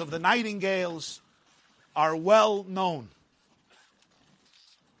sounds of the nightingales are well known.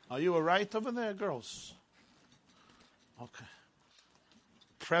 Are you all right over there, girls? Okay.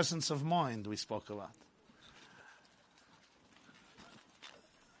 Presence of mind we spoke about.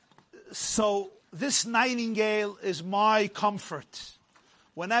 So this nightingale is my comfort.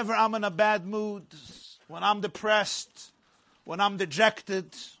 Whenever I'm in a bad mood, when I'm depressed, when I'm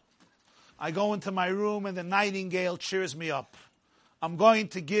dejected, I go into my room and the nightingale cheers me up. I'm going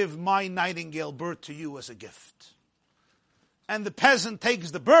to give my nightingale bird to you as a gift. And the peasant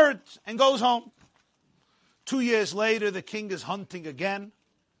takes the bird and goes home. 2 years later, the king is hunting again.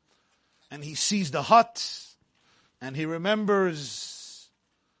 And he sees the hut. And he remembers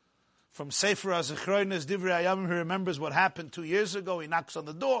from Sefer HaZichronos, Divrei Hayamim, he remembers what happened 2 years ago. He knocks on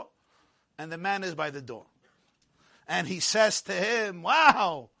the door. And the man is by the door. And he says to him,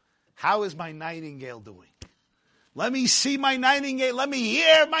 wow, how is my nightingale doing? Let me see my nightingale. Let me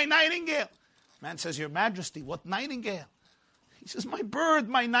hear my nightingale. Man says, Your Majesty, what nightingale? He says, my bird,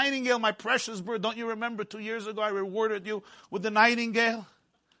 my nightingale, my precious bird. Don't you remember 2 years ago I rewarded you with the nightingale?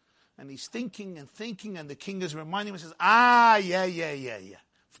 And he's thinking and thinking, and the king is reminding him, he says, yeah.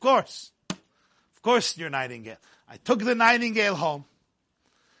 Of course, your nightingale. I took the nightingale home,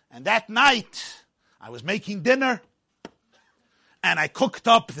 and that night I was making dinner, and I cooked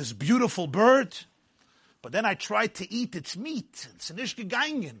up this beautiful bird, but then I tried to eat its meat. It's nicht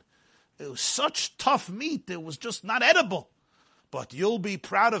gegangen. It was such tough meat, it was just not edible. But you'll be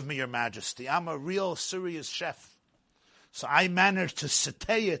proud of me, Your Majesty. I'm a real serious chef. So I managed to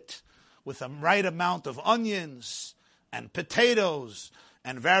saute it with the right amount of onions and potatoes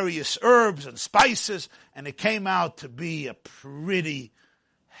and various herbs and spices, and it came out to be a pretty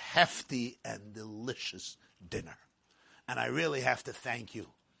hefty and delicious dinner. And I really have to thank you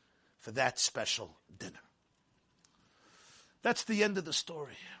for that special dinner. That's the end of the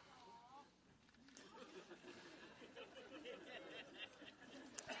story.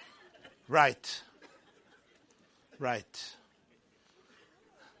 Right. Right.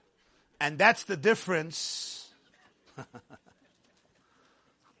 And that's the difference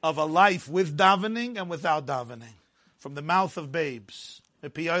of a life with davening and without davening. From the mouth of babes.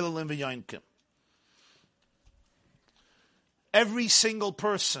 Every single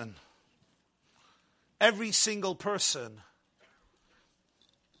person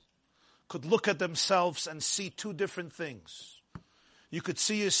could look at themselves and see two different things. You could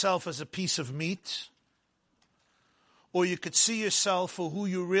see yourself as a piece of meat, or you could see yourself for who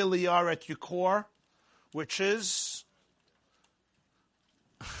you really are at your core, which is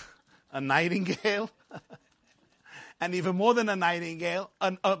a nightingale, and even more than a nightingale,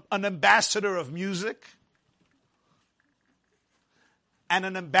 an ambassador of music, and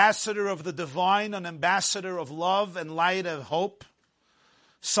an ambassador of the divine, an ambassador of love and light and hope.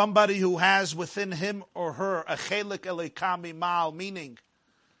 Somebody who has within him or her a chelik elikami mal, meaning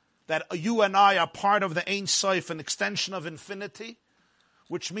that you and I are part of the Ein Sof, an extension of infinity,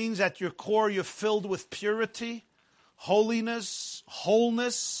 which means at your core you're filled with purity, holiness,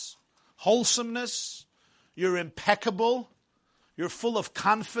 wholeness, wholesomeness. You're impeccable. You're full of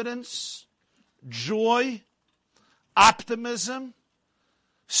confidence, joy, optimism,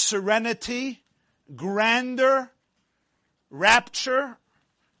 serenity, grandeur, rapture,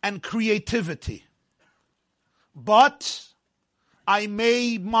 and creativity. But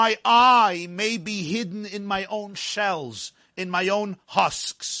my eye may be hidden in my own shells, in my own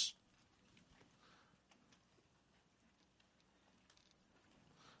husks.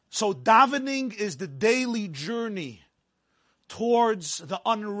 So davening is the daily journey towards the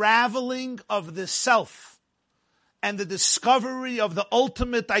unraveling of the self and the discovery of the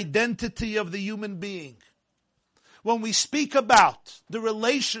ultimate identity of the human being. When we speak about the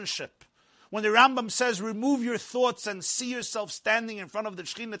relationship, when the Rambam says, remove your thoughts and see yourself standing in front of the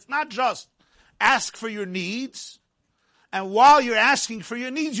Shekhinah, it's not just ask for your needs. And while you're asking for your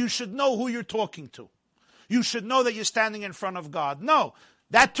needs, you should know who you're talking to. You should know that you're standing in front of God. No,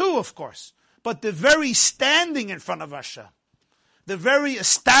 that too, of course. But the very standing in front of Hashem, the very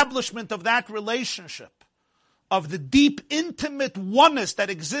establishment of that relationship, of the deep, intimate oneness that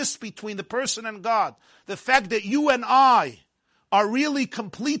exists between the person and God, the fact that you and I are really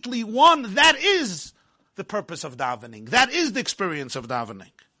completely one, that is the purpose of davening. That is the experience of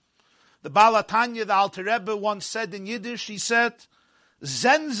davening. The Baal HaTanya, the Alter Rebbe, once said in Yiddish, he said,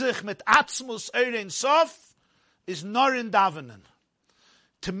 Zen sich mit Atzmus Ein Sof is nor in davenen.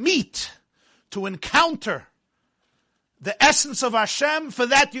 To meet, to encounter the essence of Hashem, for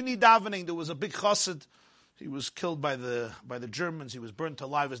that you need davening. There was a big chassid. He was killed by the Germans. He was burnt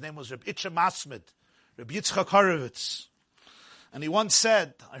alive. His name was Reb Itchem Asmid, Reb Yitzchak Horowitz. And he once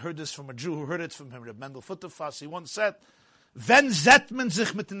said, I heard this from a Jew who heard it from him, Reb Mendel Futterfass, he once said, Wenn zet men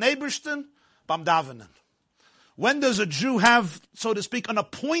sich mit den Ebersten beim Davenen. When does a Jew have, so to speak, an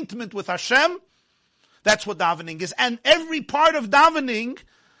appointment with Hashem? That's what davening is. And every part of davening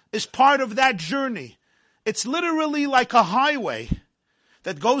is part of that journey. It's literally like a highway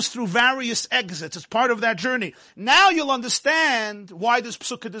that goes through various exits. It's part of that journey. Now you'll understand why this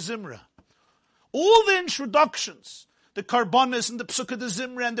Psukkah de Zimra. All the introductions, the Karbonis and the Psukkah de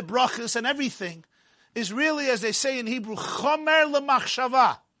Zimra and the Brachas and everything, is really, as they say in Hebrew, Chomer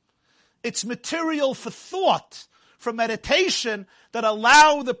lemachshava. It's material for thought, for meditation, that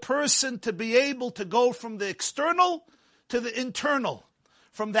allow the person to be able to go from the external to the internal,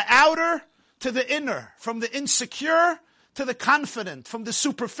 from the outer to the inner, from the insecure to the confident, from the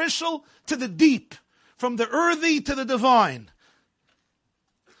superficial to the deep, from the earthy to the divine.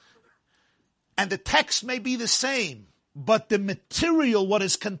 And the text may be the same, but the material, what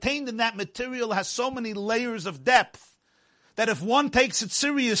is contained in that material, has so many layers of depth that if one takes it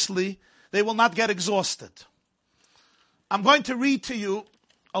seriously, they will not get exhausted. I'm going to read to you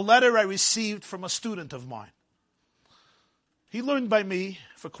a letter I received from a student of mine. He learned by me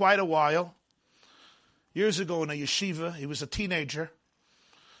for quite a while. Years ago in a yeshiva, he was a teenager.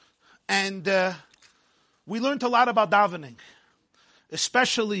 And we learned a lot about davening,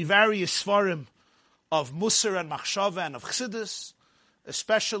 especially various svarim of Musar and Machshava and of Chassidus,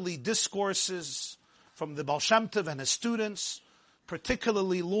 especially discourses from the Baal Shem Tov and his students,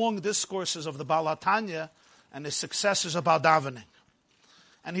 particularly long discourses of the Baal HaTanya and his successors about davening.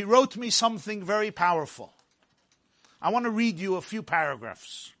 And he wrote me something very powerful. I want to read you a few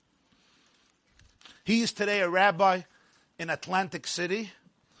paragraphs. He is today a rabbi in Atlantic City,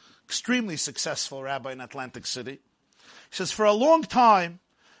 extremely successful rabbi in Atlantic City. He says, for a long time,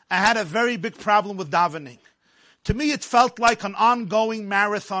 I had a very big problem with davening. To me, it felt like an ongoing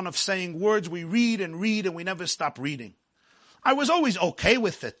marathon of saying words. We read and we never stop reading. I was always okay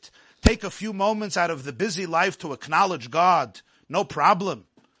with it. Take a few moments out of the busy life to acknowledge God. No problem.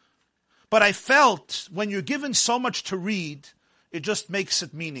 But I felt when you're given so much to read, it just makes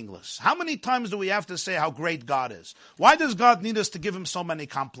it meaningless. How many times do we have to say how great God is? Why does God need us to give him so many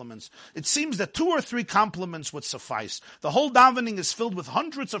compliments? It seems that 2 or 3 compliments would suffice. The whole davening is filled with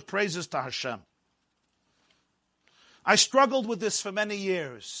hundreds of praises to Hashem. I struggled with this for many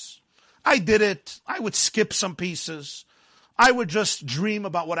years. I did it. I would skip some pieces. I would just dream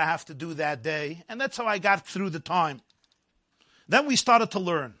about what I have to do that day. And that's how I got through the time. Then we started to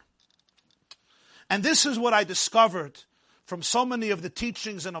learn. And this is what I discovered from so many of the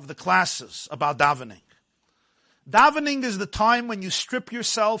teachings and of the classes about davening. Davening is the time when you strip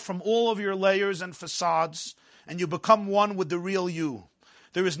yourself from all of your layers and facades and you become one with the real you.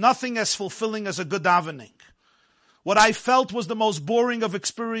 There is nothing as fulfilling as a good davening. What I felt was the most boring of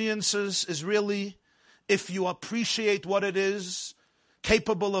experiences is really, if you appreciate what it is,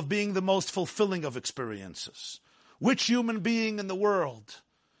 capable of being the most fulfilling of experiences. Which human being in the world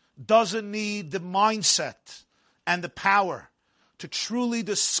doesn't need the mindset and the power to truly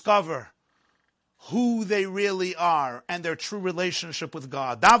discover who they really are and their true relationship with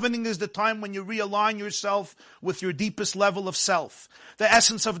God? Davening is the time when you realign yourself with your deepest level of self. The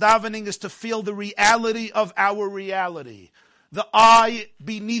essence of davening is to feel the reality of our reality. The I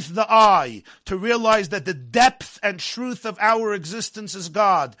beneath the I. To realize that the depth and truth of our existence is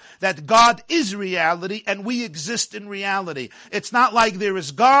God. That God is reality and we exist in reality. It's not like there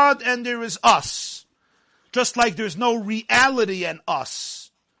is God and there is us. Just like there's no reality in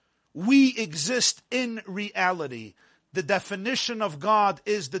us. We exist in reality. The definition of God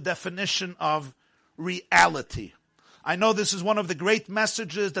is the definition of reality. I know this is one of the great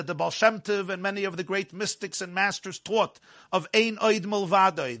messages that the Baal Shem Tov and many of the great mystics and masters taught of Ein Od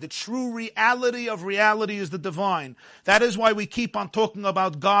Milvadoi. The true reality of reality is the divine. That is why we keep on talking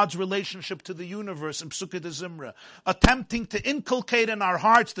about God's relationship to the universe in Psukei de Zimra, attempting to inculcate in our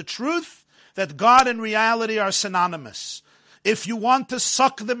hearts the truth that God and reality are synonymous. If you want to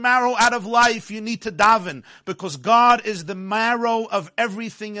suck the marrow out of life, you need to daven, because God is the marrow of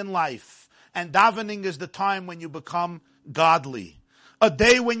everything in life. And davening is the time when you become godly. A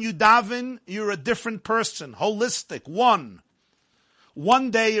day when you daven, you're a different person, holistic, one.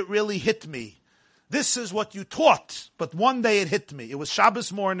 One day it really hit me. This is what you taught, but one day it hit me. It was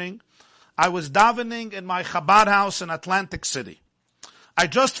Shabbos morning. I was davening in my Chabad house in Atlantic City. I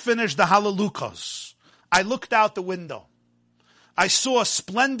just finished the Hallelujahs. I looked out the window. I saw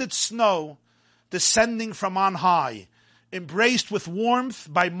splendid snow descending from on high, embraced with warmth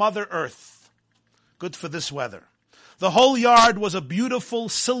by Mother Earth. Good for this weather. The whole yard was a beautiful,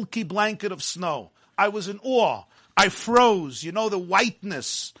 silky blanket of snow. I was in awe. I froze. You know, the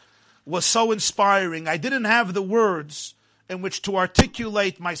whiteness was so inspiring. I didn't have the words in which to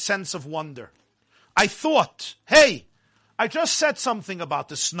articulate my sense of wonder. I thought, hey, I just said something about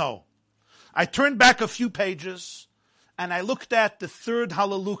the snow. I turned back a few pages, and I looked at the third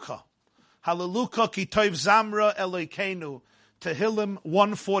Hallelujah. Hallelujah ki tov zamra Elokeinu, Tehillim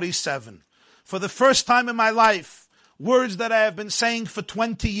 147. For the first time in my life, words that I have been saying for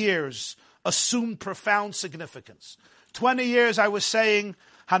 20 years assumed profound significance. 20 years I was saying,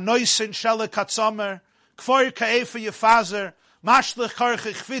 Hanoisin shele katzomer, kfor ka'efa yefazer, mashlich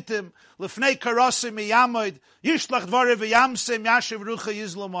karchich fitim, lefnei karosim miyamoid, yishlach dvare v'yamsim, yashiv rucha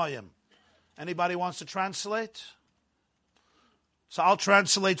yizlamoyim. Anybody wants to translate? So I'll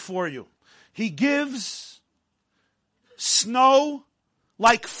translate for you. He gives snow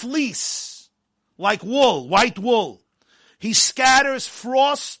like fleece, like wool, white wool. He scatters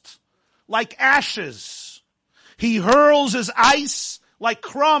frost like ashes. He hurls his ice like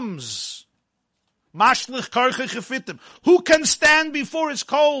crumbs. Mashlich karchich efitim. Who can stand before his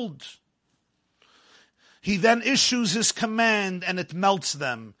cold? He then issues his command and it melts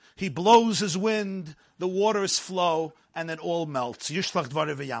them. He blows his wind, the waters flow, and it all melts. Yishlach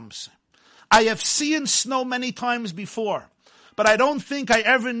dvare v'yamse. I have seen snow many times before, but I don't think I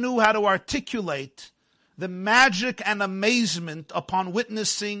ever knew how to articulate the magic and amazement upon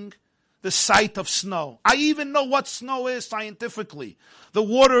witnessing the sight of snow. I even know what snow is scientifically. The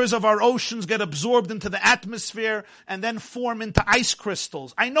waters of our oceans get absorbed into the atmosphere and then form into ice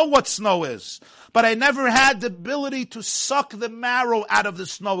crystals. I know what snow is, but I never had the ability to suck the marrow out of the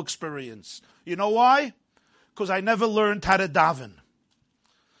snow experience. You know why? Because I never learned how to daven.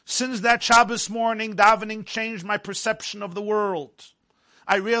 Since that Shabbos morning, davening changed my perception of the world.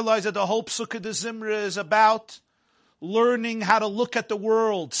 I realized that the whole Psukei de Zimra is about learning how to look at the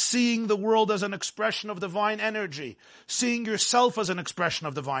world, seeing the world as an expression of divine energy, seeing yourself as an expression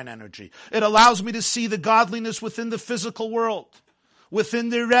of divine energy. It allows me to see the godliness within the physical world, within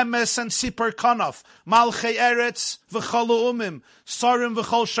the Remes and Sipar Kanaf, Malchei Eretz, V'chol Umim, Sarim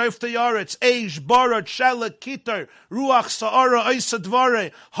V'chol Shofte Yaretz, Eish, Barat, Shelet, Kitar, Ruach, Sa'ara, Oisa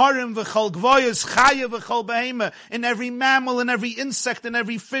Dvare, Harim V'chol Gvoyas, Chaya V'chol Behema, in every mammal, in every insect, in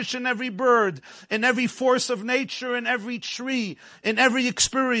every fish, in every bird, in every force of nature, in every tree, in every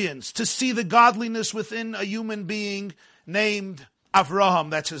experience, to see the godliness within a human being named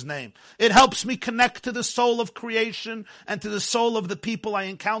Avraham, that's his name. It helps me connect to the soul of creation and to the soul of the people I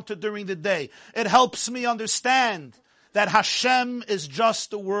encounter during the day. It helps me understand that Hashem is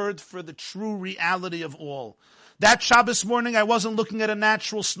just a word for the true reality of all. That Shabbos morning, I wasn't looking at a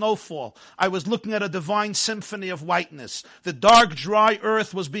natural snowfall. I was looking at a divine symphony of whiteness. The dark, dry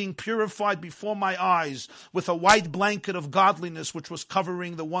earth was being purified before my eyes with a white blanket of godliness which was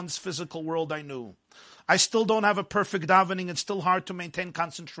covering the once physical world I knew. I still don't have a perfect davening. It's still hard to maintain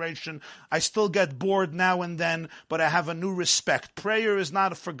concentration. I still get bored now and then, but I have a new respect. Prayer is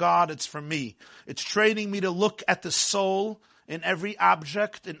not for God, it's for me. It's training me to look at the soul in every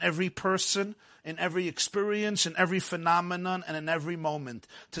object, in every person, in every experience, in every phenomenon, and in every moment.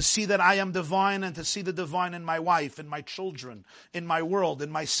 To see that I am divine and to see the divine in my wife, in my children, in my world, in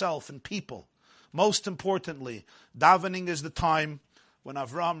myself, in people. Most importantly, davening is the time when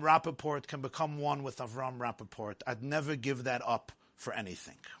Avram Rappaport can become one with Avram Rappaport. I'd never give that up for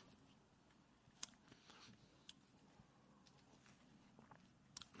anything.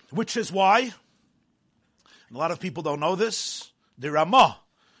 Which is why, and a lot of people don't know this, the Ramah,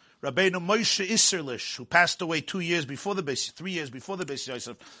 Rabbeinu Moshe Isserlish, who passed away 3 years before the Beis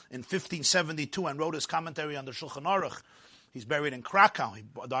Yosef, in 1572, and wrote his commentary on the Shulchan Aruch. He's buried in Krakow. He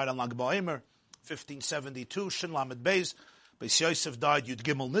died on Lag BaOmer, 1572, Shin Lamed Beis. Beis Yosef died Yud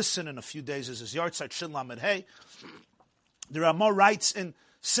Gimel Nissen, in a few days is his yahrzeit, Shin Lamed Hey. The Ramah writes in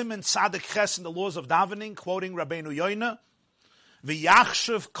Siman Tzadik Ches in the Laws of Davening, quoting Rabbeinu Yoina,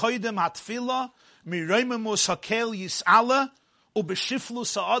 V'yachshav koidem hatfila, miroimemus hakel yis'ala, ubeshiflu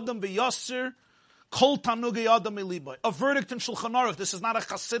sa'adam v'yasir, kol tanugei adam iliboy. A verdict in Shulchan Aruch. This is not a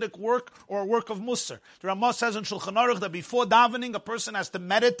Hasidic work or a work of Musar. The Ramah says in Shulchan Aruch that before davening, a person has to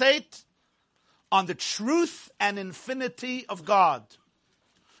meditate on the truth and infinity of God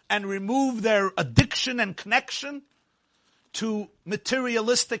and remove their addiction and connection to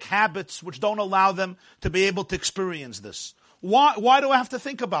materialistic habits which don't allow them to be able to experience this. Why do I have to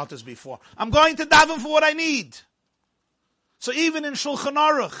think about this before? I'm going to daven for what I need. So even in Shulchan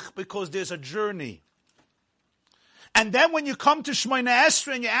Aruch, because there's a journey. And then when you come to Shmoneh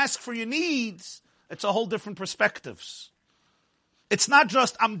Esrei and you ask for your needs, it's a whole different perspectives. It's not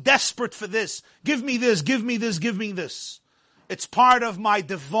just, I'm desperate for this. Give me this, give me this, give me this. It's part of my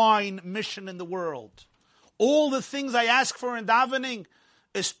divine mission in the world. All the things I ask for in davening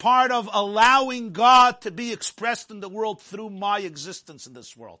is part of allowing God to be expressed in the world through my existence in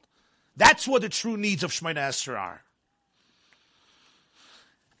this world. That's what the true needs of Shmoneh Esrei are.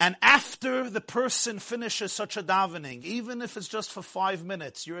 And after the person finishes such a davening, even if it's just for 5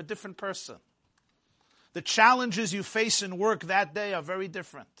 minutes, you're a different person. The challenges you face in work that day are very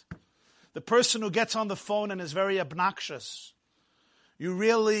different. The person who gets on the phone and is very obnoxious, you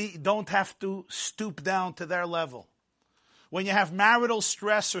really don't have to stoop down to their level. When you have marital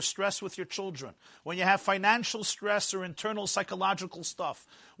stress or stress with your children, when you have financial stress or internal psychological stuff,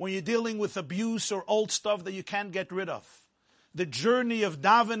 when you're dealing with abuse or old stuff that you can't get rid of, the journey of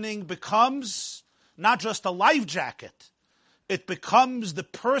davening becomes not just a life jacket. It becomes the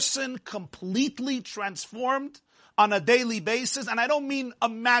person completely transformed on a daily basis. And I don't mean a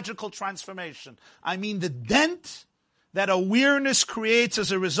magical transformation. I mean the dent that awareness creates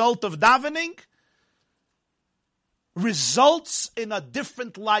as a result of davening results in a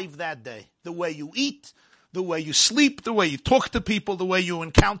different life that day. The way you eat, the way you sleep, the way you talk to people, the way you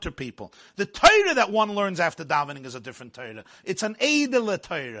encounter people. The Torah that one learns after davening is a different Torah. It's an Eidele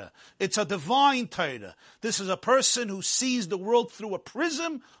Torah. It's a divine Torah. This is a person who sees the world through a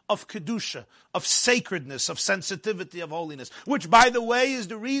prism of Kedusha, of sacredness, of sensitivity, of holiness. Which, by the way, is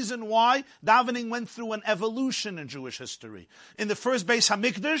the reason why davening went through an evolution in Jewish history. In the first Beis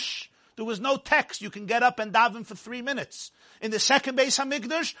HaMikdash, there was no text. You can get up and daven for 3 minutes. In the second Beis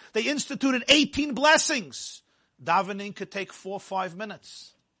HaMikdash, they instituted 18 blessings. Davening could take 4 or 5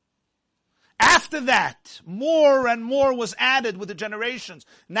 minutes. After that, more and more was added with the generations.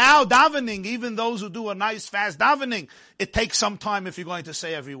 Now davening, even those who do a nice fast davening, it takes some time if you're going to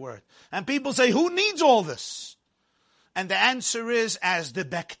say every word. And people say, who needs all this? And the answer is, as the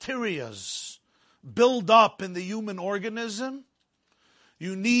bacterias build up in the human organism,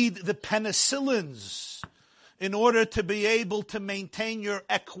 you need the penicillins in order to be able to maintain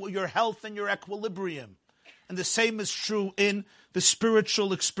your health and your equilibrium. And the same is true in the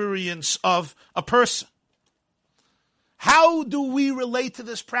spiritual experience of a person. How do we relate to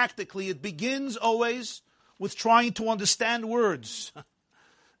this practically? It begins always with trying to understand words.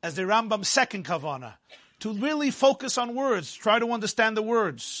 As the Rambam's second kavanah, to really focus on words, try to understand the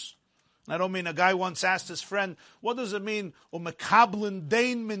words. I don't mean, a guy once asked his friend, what does it mean, umekablin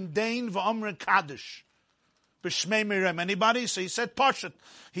dain min dain v'amrin kaddish? B'shmei mirem. Anybody? So he said, Pashat.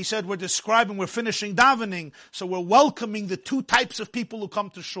 He said, we're finishing davening, so we're welcoming the two types of people who come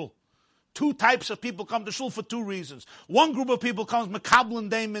to shul. Two types of people come to shul for two reasons. One group of people comes mekablin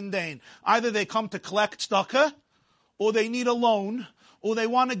dain min dain. Either they come to collect tzedakah, or they need a loan, or they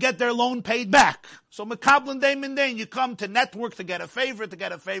want to get their loan paid back. So mekablin dain min dain, you come to network to get a favor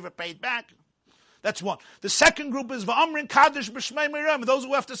paid back. That's one. The second group is v'amrin kaddish b'shmei mirem, those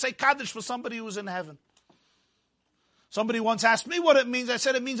who have to say kaddish for somebody who's in heaven. Somebody once asked me what it means. I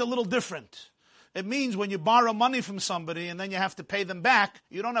said it means a little different. It means when you borrow money from somebody and then you have to pay them back,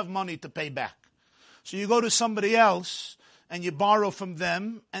 you don't have money to pay back. So you go to somebody else and you borrow from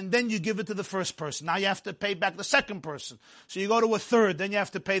them and then you give it to the first person. Now you have to pay back the second person. So you go to a third, then you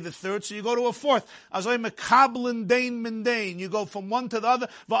have to pay the third, so you go to a fourth. You go from one to the other.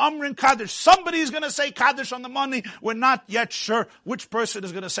 V'amrin kaddish. Somebody's going to say kaddish on the money. We're not yet sure which person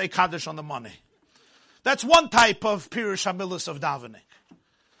is going to say kaddish on the money. That's one type of Pirush HaMilos of davening.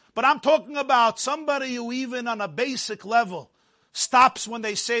 But I'm talking about somebody who even on a basic level stops when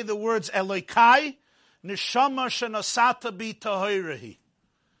they say the words Elokai, Neshama Shenasata Bi Tahoirahi.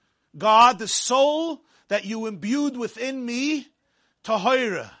 God, the soul that you imbued within me,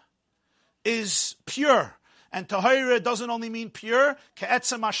 Tahoira, is pure. And Tahoira doesn't only mean pure,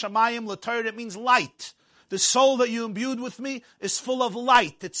 Ke'etzem HaShamayim L'Torah, it means light. The soul that you imbued with me is full of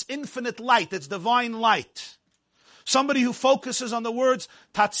light. It's infinite light. It's divine light. Somebody who focuses on the words,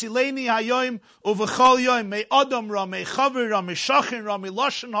 Tatzileni hayoim uvechol yoim, me adam ra, me chaver ra, me shachin ra, me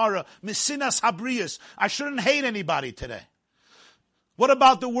lashon hara, me sinas habriyas. I shouldn't hate anybody today. What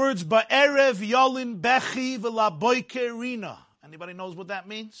about the words, ba'erev yolin bechi v'la rina? Anybody knows what that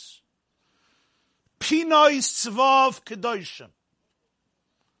means? Pinois tzvav kedoshim.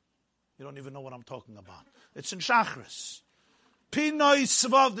 You don't even know what I'm talking about. It's in Shachris. Pinoi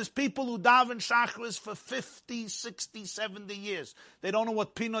Svav, there's people who daven Shachris for 50, 60, 70 years. They don't know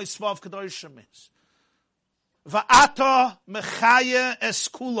what Pinoi Svav Kedoshim means. Va'ata mechaya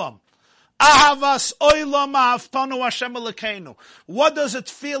eskulam. Ahavas oilam ahaftanu Hashem Elokeinu. What does it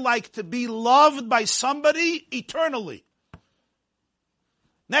feel like to be loved by somebody eternally?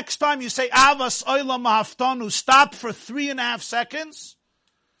 Next time you say Ahavas oilam ahaftanu, stop for 3.5 seconds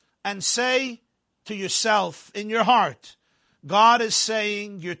and say to yourself in your heart, God is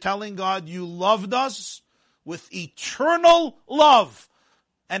saying, you're telling God you loved us with eternal love.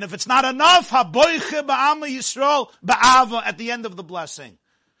 And if it's not enough, haboiche ba'ama Yisrael ba'ava at the end of the blessing.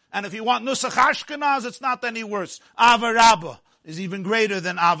 And if you want Nusach Ashkenaz, it's not any worse. Ava Rabbah is even greater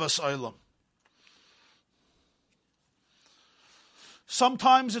than Avas Olam.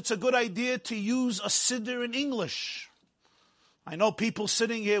 Sometimes it's a good idea to use a siddur in English. I know people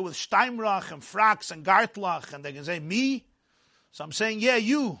sitting here with Steinrach and Fraks and Gartlach, and they can say, me? So I'm saying, yeah,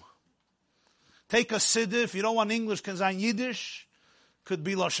 you. Take a siddur. If you don't want English, can say Yiddish. Could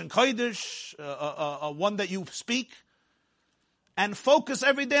be Lashon Kodesh, one that you speak. And focus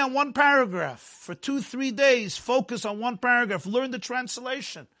every day on one paragraph. For 2-3 days, focus on one paragraph. Learn the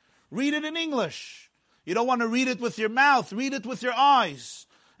translation. Read it in English. You don't want to read it with your mouth. Read it with your eyes.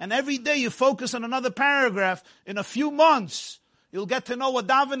 And every day you focus on another paragraph. In a few months, you'll get to know what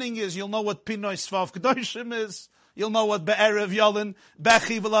davening is. You'll know what Pinoi Svav Kedoshim is. You'll know what Be'erev Yolin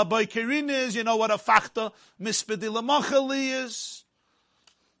Bechi V'la Boikerin is. You know what a Fachta Mispedi L'Mocheli is.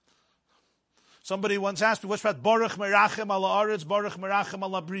 Somebody once asked me, what's about Baruch Merachem ala Aretz, Baruch Merachem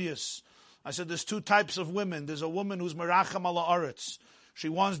ala Brius? I said, there's 2 types of women. There's a woman who's Merachem ala Aretz. She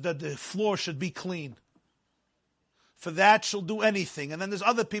wants that the floor should be clean. For that, she'll do anything. And then there's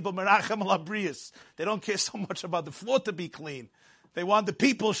other people, Merachem ala Brius. They don't care so much about the floor to be clean. They want the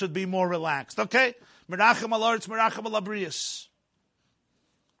people should be more relaxed. Okay? Merachem ala Aretz, Merachem ala Brius.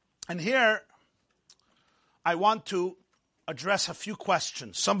 And here, I want to address a few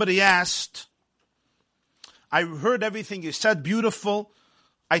questions. Somebody asked, I heard everything you said, beautiful.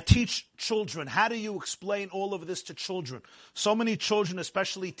 I teach children. How do you explain all of this to children? So many children,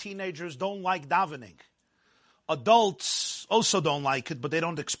 especially teenagers, don't like davening. Adults also don't like it, but they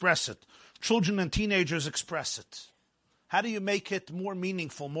don't express it. Children and teenagers express it. How do you make it more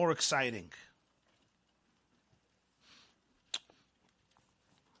meaningful, more exciting?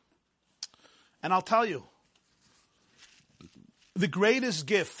 And I'll tell you, the greatest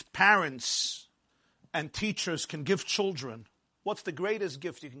gift parents and teachers can give children, what's the greatest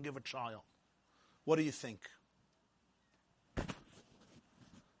gift you can give a child? What do you think?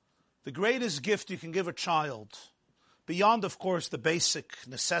 The greatest gift you can give a child, beyond, of course, the basic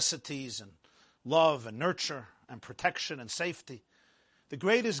necessities and love and nurture and protection and safety, the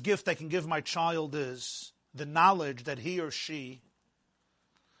greatest gift I can give my child is the knowledge that he or she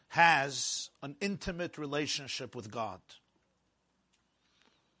has an intimate relationship with God.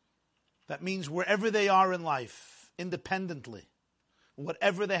 That means wherever they are in life, independently,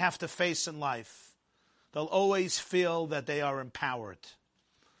 whatever they have to face in life, they'll always feel that they are empowered,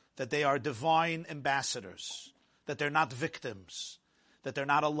 that they are divine ambassadors, that they're not victims, that they're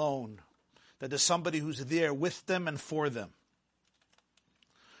not alone, that there's somebody who's there with them and for them.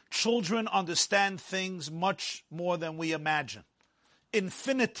 Children understand things much more than we imagine.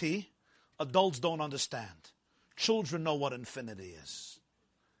 Infinity, adults don't understand. Children know what infinity is.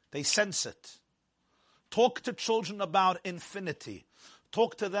 They sense it. Talk to children about infinity.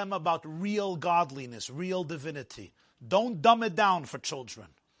 Talk to them about real godliness, real divinity. Don't dumb it down for children.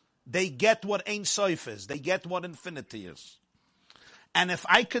 They get what Ein Sof is. They get what infinity is. And if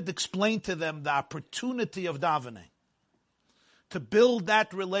I could explain to them the opportunity of davening, to build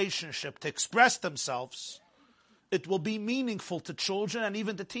that relationship, to express themselves, it will be meaningful to children and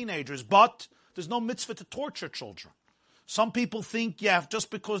even to teenagers. But there's no mitzvah to torture children. Some people think,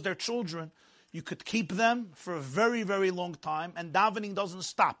 just because they're children, you could keep them for a very, very long time, and davening doesn't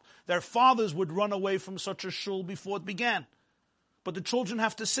stop. Their fathers would run away from such a shul before it began. But the children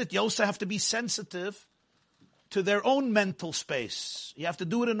have to sit. You also have to be sensitive to their own mental space. You have to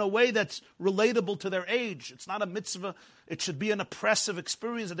do it in a way that's relatable to their age. It's not a mitzvah. It should be an oppressive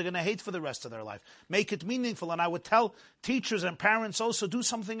experience that they're going to hate for the rest of their life. Make it meaningful. And I would tell teachers and parents also, do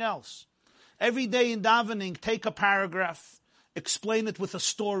something else. Every day in davening, take a paragraph, explain it with a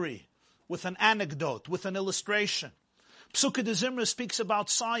story, with an anecdote, with an illustration. Psukei de Zimra speaks about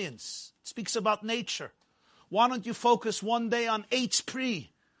science, speaks about nature. Why don't you focus one day on Eitz Pri,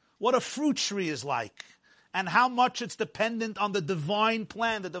 what a fruit tree is like, and how much it's dependent on the divine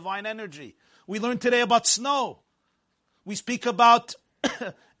plan, the divine energy. We learned today about snow. We speak about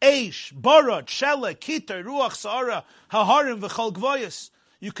Eish, Bara, Shele, Kitar, Ruach, Sa'ara, Haharim, V'chol Gvoyas.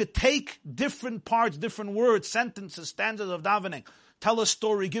 You could take different parts, different words, sentences, stanzas of davening, tell a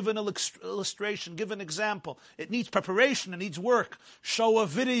story, give an illustration, give an example. It needs preparation, it needs work. Show a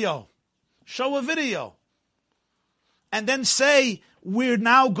video. And then say, we're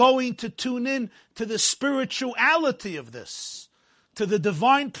now going to tune in to the spirituality of this, to the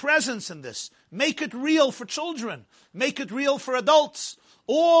divine presence in this. Make it real for children. Make it real for adults.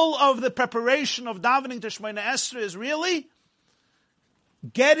 All of the preparation of davening to Shemona Esrei is really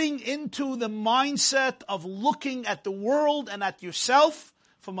getting into the mindset of looking at the world and at yourself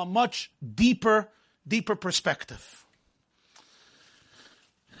from a much deeper perspective.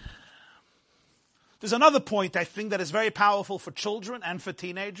 There's another point I think that is very powerful for children and for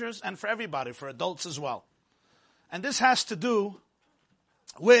teenagers and for everybody, for adults as well. And this has to do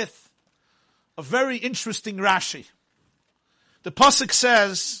with a very interesting Rashi. The Pasuk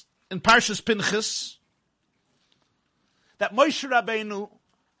says in Parshas Pinchas that Moshe Rabbeinu,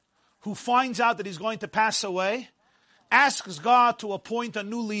 who finds out that he's going to pass away, asks God to appoint a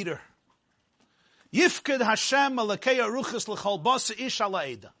new leader. Yifked Hashem alakei aruchas l'chol basa ish ala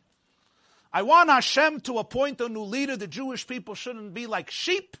eda. I want Hashem to appoint a new leader. The Jewish people shouldn't be like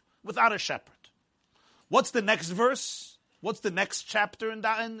sheep without a shepherd. What's the next verse? What's the next chapter in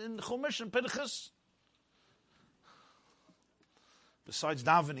Chumash and Pinchas? Besides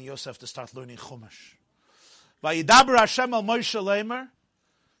davening, you also have to start learning Chumash. Vayidaber Hashem al Moshe leimer,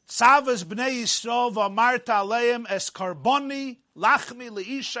 Tzavas bnei Yisrael v'amarta aleim es karboni lachmi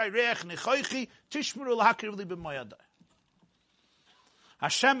leishai reich nichoichi tishmeru l'hakriv li b'moyadai.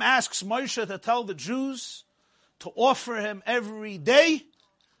 Hashem asks Moshe to tell the Jews to offer him every day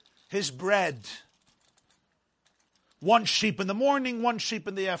his bread. One sheep in the morning, one sheep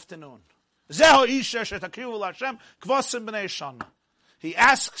in the afternoon. He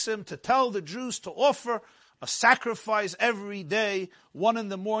asks him to tell the Jews to offer a sacrifice every day, one in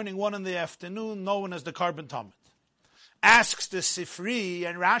the morning, one in the afternoon, known as the Karban Tamid. Asks the Sifri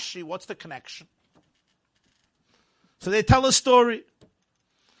and Rashi, what's the connection? So they tell a story.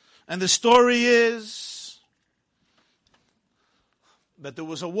 And the story is that there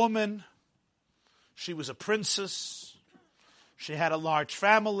was a woman, she was a princess, she had a large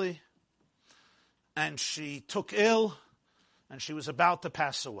family, and she took ill, and she was about to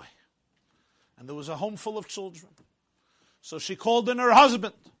pass away. And there was a home full of children. So she called in her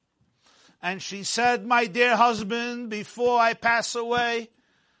husband. And she said, my dear husband, before I pass away,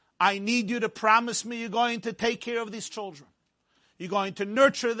 I need you to promise me you're going to take care of these children. You're going to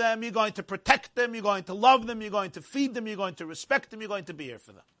nurture them, you're going to protect them, you're going to love them, you're going to feed them, you're going to respect them, you're going to be here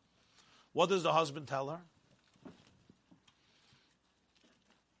for them. What does the husband tell her?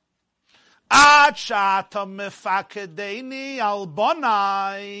 Achata mefakedeni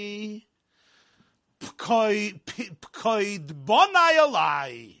albonai pkoid bonai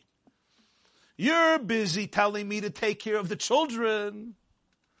alai. You're busy telling me to take care of the children.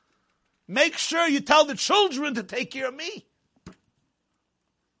 Make sure you tell the children to take care of me.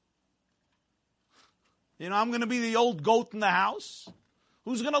 You know, I'm going to be the old goat in the house.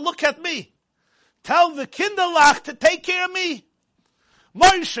 Who's going to look at me? Tell the kinderlach to take care of me.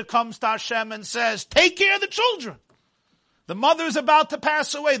 Moshe comes to Hashem and says, take care of the children. The mother is about to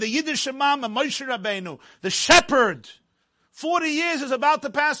pass away. The Yiddish Imam and Moshe Rabbeinu, the shepherd, 40 years is about to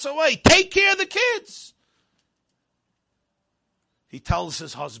pass away. Take care of the kids. He tells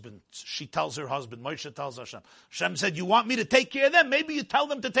his husband, she tells her husband, Moshe tells Hashem. Hashem said, you want me to take care of them? Maybe you tell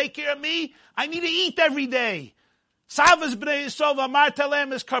them to take care of me. I need to eat every day. Savas b'nei Yisrael v'amar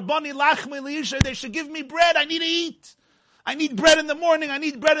telem es karboni lachmi li'isha. They should give me bread. I need to eat. I need bread in the morning. I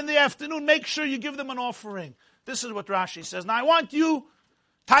need bread in the afternoon. Make sure you give them an offering. This is what Rashi says. Now I want you,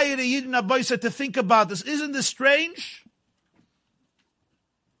 Tayir Yidin Abaysa, to think about this. Isn't this strange?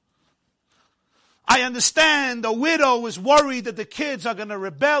 I understand a widow is worried that the kids are going to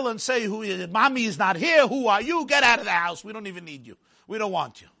rebel and say, Mommy is not here. Who are you? Get out of the house. We don't even need you. We don't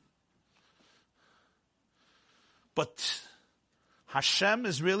want you. But Hashem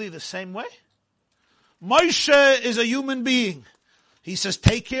is really the same way. Moshe is a human being. He says,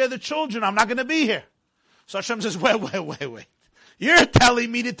 take care of the children. I'm not going to be here. So Hashem says, wait. You're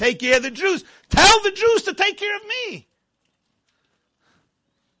telling me to take care of the Jews. Tell the Jews to take care of me.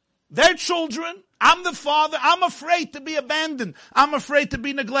 Their children, I'm the father. I'm afraid to be abandoned. I'm afraid to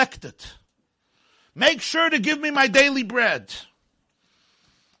be neglected. Make sure to give me my daily bread.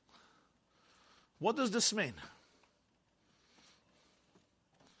 What does this mean?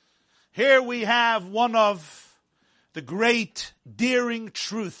 Here we have one of the great daring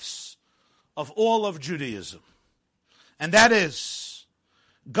truths of all of Judaism. And that is,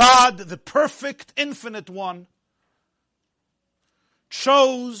 God, the perfect, infinite one,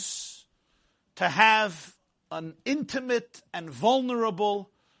 chose to have an intimate and vulnerable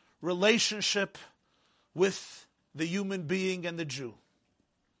relationship with the human being and the Jew.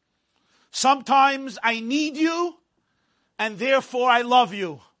 Sometimes I need you, and therefore I love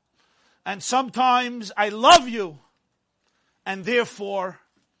you. And sometimes I love you, and therefore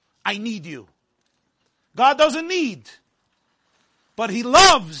I need you. God doesn't need, but He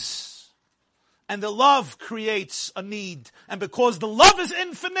loves. And the love creates a need. And because the love is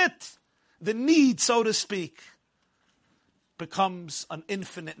infinite, the need, so to speak, becomes an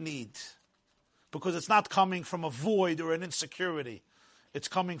infinite need. Because it's not coming from a void or an insecurity. It's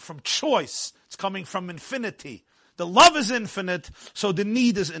coming from choice. It's coming from infinity. The love is infinite, so the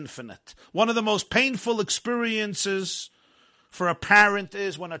need is infinite. One of the most painful experiences for a parent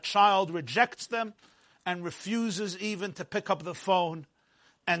is when a child rejects them and refuses even to pick up the phone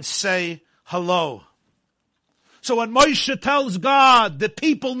and say hello. So when Moshe tells God, the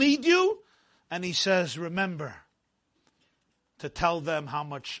people need you, and he says, remember to tell them how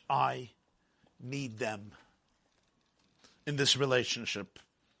much I need them in this relationship.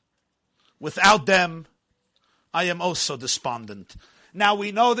 Without them, I am also despondent. Now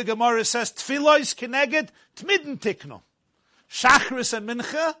we know the Gemara says, Tfilois keneged tmidden tikno. Shachris and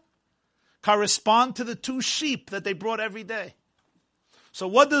Mincha correspond to the two sheep that they brought every day. So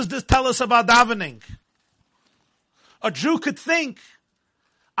what does this tell us about davening? A Jew could think,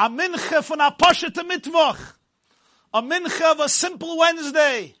 a mincha von a pasha to mitvoch, a mincha of a simple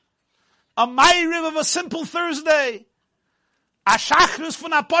Wednesday, a ma'ariv of a simple Thursday, a shachris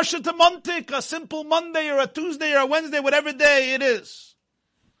von a pasha to montik, a simple Monday or a Tuesday or a Wednesday, whatever day it is.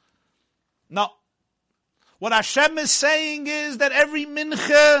 No. What Hashem is saying is that every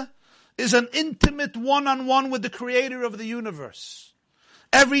mincha is an intimate one-on-one with the Creator of the universe.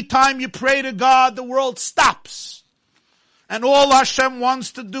 Every time you pray to God, the world stops. And all Hashem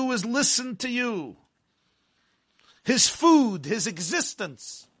wants to do is listen to you. His food, His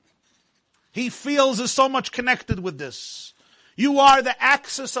existence, He feels is so much connected with this. You are the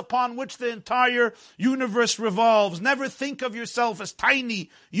axis upon which the entire universe revolves. Never think of yourself as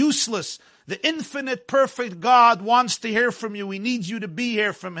tiny, useless. The infinite, perfect God wants to hear from you. He needs you to be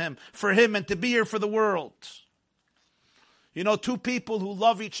here for Him and to be here for the world. You know, two people who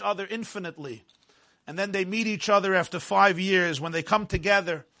love each other infinitely, and then they meet each other after 5 years. When they come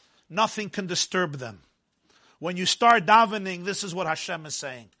together, nothing can disturb them. When you start davening, this is what Hashem is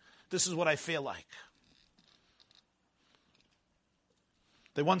saying. This is what I feel like.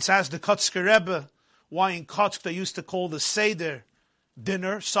 They once asked the Kotzker Rebbe why in Kotsk they used to call the Seder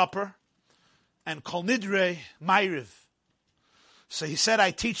dinner, supper, and Kol Nidre, Ma'ariv. So he said,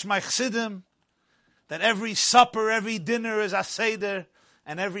 I teach my Chassidim that every supper, every dinner is a Seder,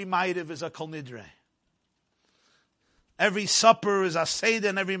 and every Ma'ariv is a Kol Nidre. Every supper is a Seder,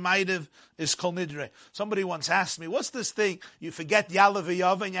 and every Ma'ariv is Kol Nidre. Somebody once asked me, what's this thing? You forget Ya'aleh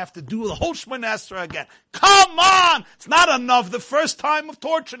V'yaveh and you have to do the whole Shemoneh Esrei again. Come on! It's not enough. The first time of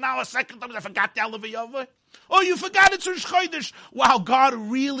torture, now a second time, I forgot Ya'aleh V'yaveh. Oh, you forgot it's Rosh Chodesh. Wow, God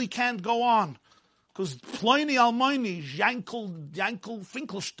really can't go on. Because Ploini Almoini, Yankel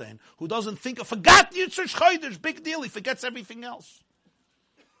Finkelstein, who doesn't think, forgot Yitzhak Chodesh, big deal, he forgets everything else.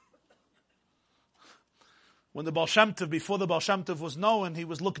 When the Baal Shem Tov, before the Baal Shem Tov was known, he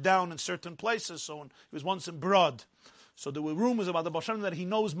was looked down in certain places. So he was once in Brod. So there were rumors about the Baal Shem Tov that he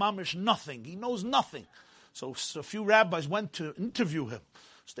knows mamish nothing. He knows nothing. So a few rabbis went to interview him.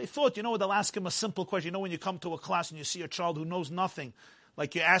 So they thought, they'll ask him a simple question. When you come to a class and you see a child who knows nothing,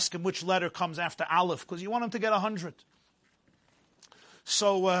 like you ask him which letter comes after Aleph, because you want him to get 100.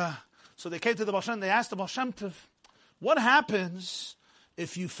 So they came to the Baal Shem Tov, they asked the Baal Shem Tov, what happens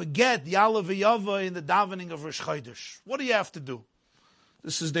if you forget Ya'aleh V'yaveh in the davening of Rosh Chodesh? What do you have to do?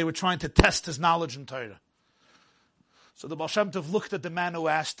 They were trying to test his knowledge in Torah. So the Baal Shem Tov looked at the man who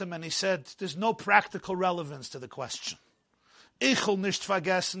asked him and he said, there's no practical relevance to the question. Ich will nicht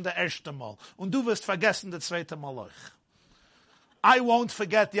vergessen der erste Mal. Und du wirst vergessen der zweite Mal euch. I won't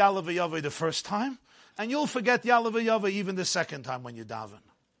forget Ya'aleh V'yaveh the first time, and you'll forget Ya'aleh V'yaveh even the second time when you daven.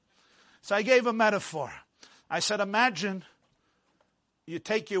 So I gave a metaphor. I said, imagine you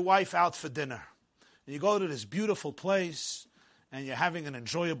take your wife out for dinner. And you go to this beautiful place, and you're having an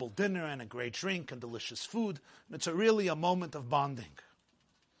enjoyable dinner and a great drink and delicious food, and it's really a moment of bonding.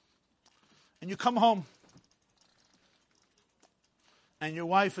 And you come home, and your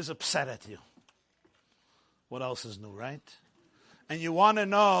wife is upset at you. What else is new, right? And you want to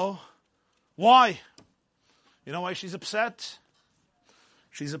know why. You know why she's upset?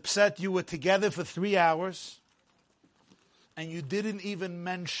 She's upset you were together for 3 hours and you didn't even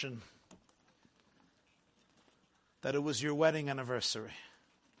mention that it was your wedding anniversary.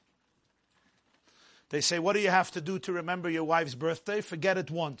 They say, what do you have to do to remember your wife's birthday? Forget it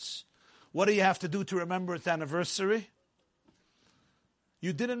once. What do you have to do to remember its anniversary?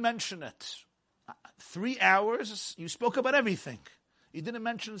 You didn't mention it. 3 hours, you spoke about everything. You didn't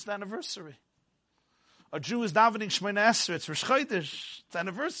mention its anniversary. A Jew is davening Shemoneh Esrei, it's Rosh Chodesh, it's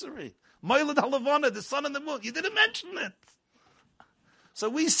anniversary. Moiled HaLevana, the sun and the moon. You didn't mention it. So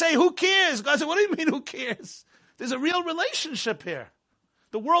we say, who cares? God said, what do you mean, who cares? There's a real relationship here.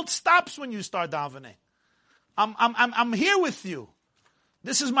 The world stops when you start davening. I'm here with you.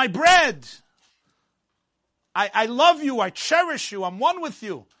 This is my bread. I love you. I cherish you. I'm one with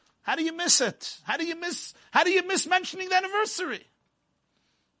you. How do you miss it? How do you miss mentioning the anniversary?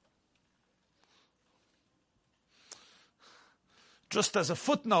 Just as a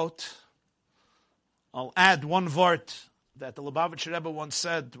footnote, I'll add one word that the Lubavitcher Rebbe once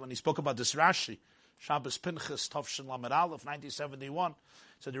said when he spoke about this Rashi, Shabbos Pinchas, Tovshin Lamed Aleph, 1971.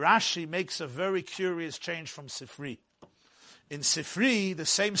 So the Rashi makes a very curious change from Sifri. In Sifri, the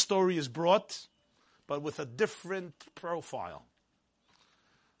same story is brought, but with a different profile.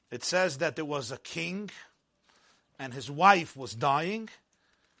 It says that there was a king, and his wife was dying,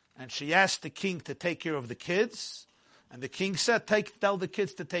 and she asked the king to take care of the kids, and the king said, tell the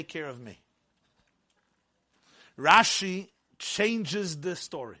kids to take care of me. Rashi changes the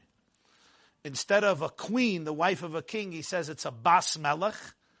story. Instead of a queen, the wife of a king, he says it's a bas melech,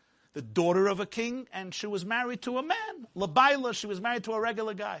 the daughter of a king, and she was married to a man. Labaila, she was married to a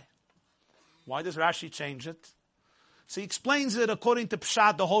regular guy. Why does Rashi change it? So he explains it according to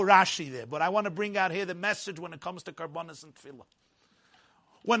Pshat, the whole Rashi there. But I want to bring out here the message when it comes to Karbonos and Tefillah.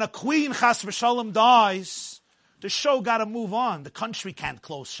 When a queen, Chas v'Shalom, dies, the show got to move on. The country can't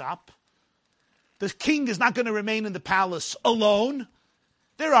close shop. The king is not going to remain in the palace alone.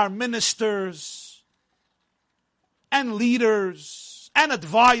 There are ministers and leaders and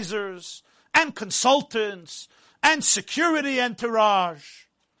advisors and consultants and security entourage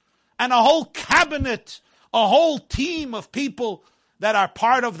and a whole cabinet, a whole team of people that are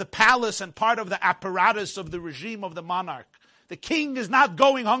part of the palace and part of the apparatus of the regime of the monarch. The king is not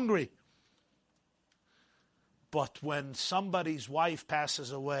going hungry. But when somebody's wife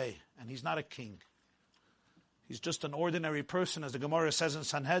passes away, and he's not a king, he's just an ordinary person, as the Gemara says in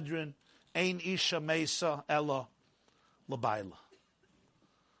Sanhedrin, Ein Isha Mesa Ella Labaila.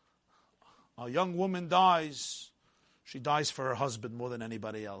 A young woman dies. She dies for her husband more than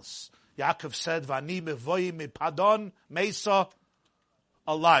anybody else. Yaakov said, Vani mevoyi mipadon mesa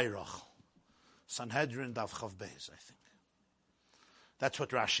alayrach. Sanhedrin Daf Chav Beis, I think. That's what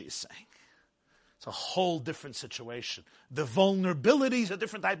Rashi is saying. It's a whole different situation. The vulnerability is a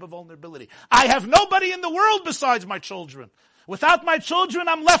different type of vulnerability. I have nobody in the world besides my children. Without my children,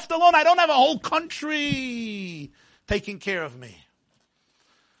 I'm left alone. I don't have a whole country taking care of me.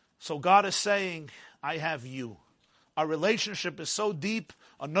 So God is saying, I have you. Our relationship is so deep.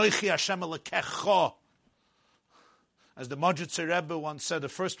 Anoichi Hashem Elokecha. As the Majid Rebbe once said, the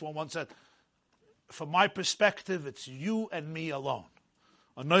first one once said, from my perspective, it's you and me alone.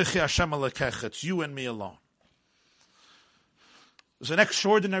 Anoichi Hashem Elokecha. It's you and me alone. There's an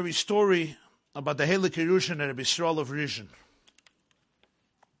extraordinary story about the Heilig Yerushin and Rabbi Yisrael of Rizhin.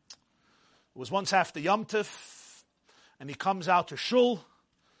 It was once after Yom Tif, and he comes out to Shul,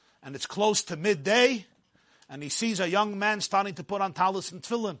 and it's close to midday, and he sees a young man starting to put on talis and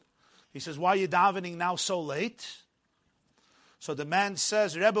tefillin. He says, why are you davening now so late? So the man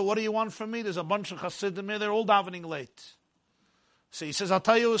says, Rebbe, what do you want from me? There's a bunch of Hasidim here, they're all davening late. So he says, I'll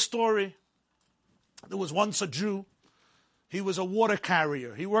tell you a story. There was once a Jew. He was a water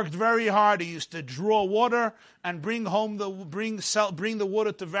carrier. He worked very hard. He used to draw water and bring the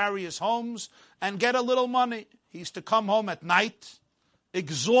water to various homes and get a little money. He used to come home at night,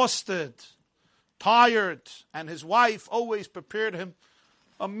 exhausted, tired, and his wife always prepared him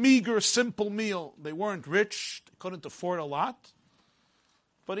a meager, simple meal. They weren't rich, they couldn't afford a lot,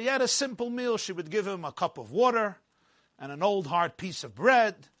 but he had a simple meal. She would give him a cup of water and an old hard piece of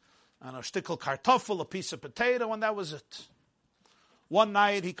bread and a shtickl kartoffel, a piece of potato, and that was it. One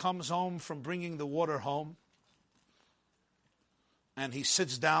night he comes home from bringing the water home, and he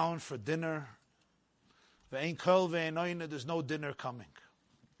sits down for dinner. There's no dinner coming.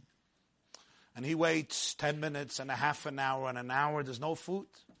 And he waits 10 minutes and a half an hour and an hour. There's no food.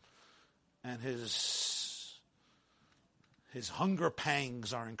 And his hunger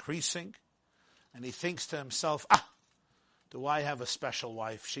pangs are increasing. And he thinks to himself, do I have a special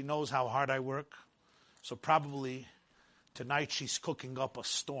wife? She knows how hard I work. So probably tonight she's cooking up a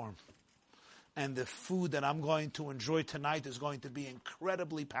storm. And the food that I'm going to enjoy tonight is going to be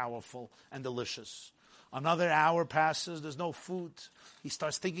incredibly powerful and delicious. Another hour passes, there's no food. He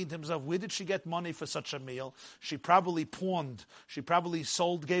starts thinking to himself, where did she get money for such a meal? She probably pawned. She probably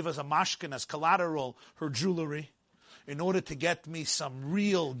gave us a mashkin as collateral, her jewelry, in order to get me some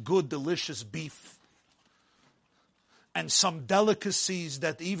real good, delicious beef. And some delicacies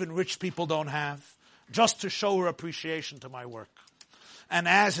that even rich people don't have, just to show her appreciation to my work. And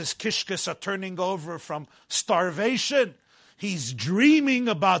as his kishkas are turning over from starvation, he's dreaming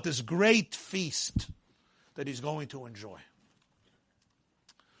about this great feast that he's going to enjoy.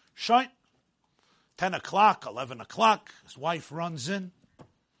 Shine. 10 o'clock, 11 o'clock, his wife runs in,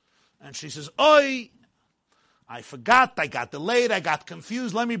 and she says, Oi, I forgot, I got delayed, I got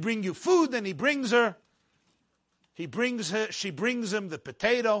confused, let me bring you food. And he brings her. She brings him the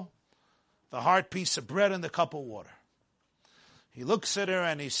potato, the hard piece of bread, and the cup of water. He looks at her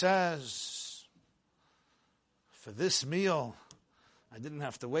and he says, for this meal, I didn't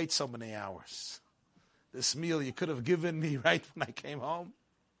have to wait so many hours. This meal you could have given me right when I came home.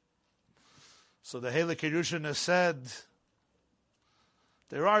 So the Heilig Yerushin has said,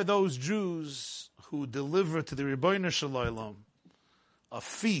 there are those Jews who deliver to the Ribbono Shel Olam a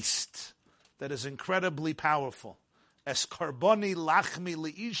feast that is incredibly powerful. Es karboni lachmi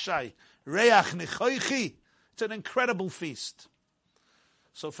liishai reach nichoichi. It's an incredible feast.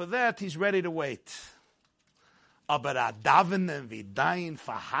 So for that, he's ready to wait. Aber a davenen vidayin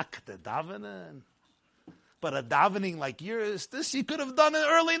verhackte davenen. But a davening like yours, this you could have done it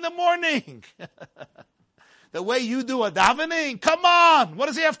early in the morning. The way you do a davening, come on, what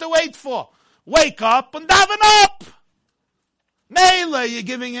does he have to wait for? Wake up and daven up. Mele, you're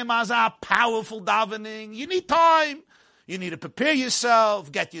giving him as a powerful davening. You need time. You need to prepare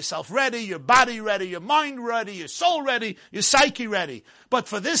yourself, get yourself ready, your body ready, your mind ready, your soul ready, your psyche ready. But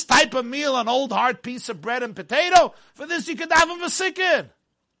for this type of meal, an old hard piece of bread and potato, for this you could daven v'sikin.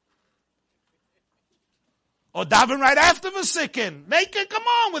 Or daven right after v'sikin. Make it, come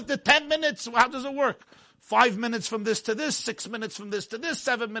on, with the 10 minutes, how does it work? 5 minutes from this to this, 6 minutes from this to this,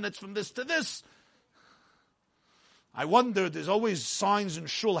 7 minutes from this to this. I wonder, there's always signs in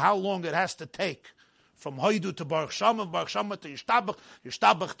shul how long it has to take. From Hoidu to Baruch Shama to Yishtabach,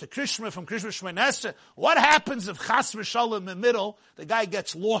 Yishtabach to Krishma, from Krishma Shemay Neseh. What happens if Chas v'Shalom in the middle, the guy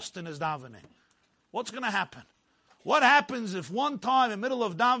gets lost in his davening? What's going to happen? What happens if one time in the middle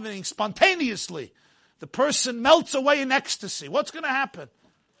of davening, spontaneously, the person melts away in ecstasy? What's going to happen?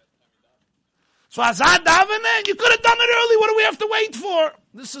 So Azad Davening, you could have done it early. What do we have to wait for?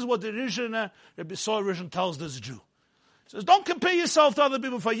 This is what the Rishon, Rabbi Saul Rishon tells this Jew. He says, don't compare yourself to other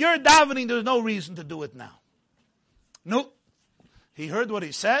people. For your davening, there's no reason to do it now. Nope. He heard what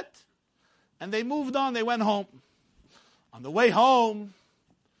he said, and they moved on. They went home. On the way home,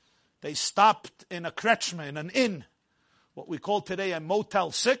 they stopped in a kretschmer, in an inn, what we call today a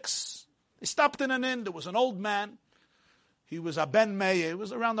Motel 6. They stopped in an inn. There was an old man. He was a Ben Meir. He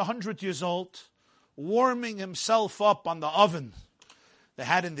was around 100 years old, warming himself up on the oven they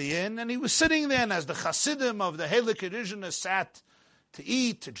had in the inn. And he was sitting there, and as the Hasidim of the Heilige Rishon sat to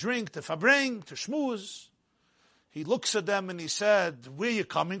eat, to drink, to fabring, to schmooze, he looks at them and he said, where are you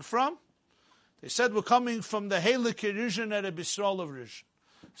coming from? They said, we're coming from the Heilige Rishon at Rabbi Yisrael of Rishon.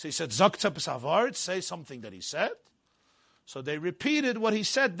 So he said, Zokta Pesavart, say something that he said. So they repeated what he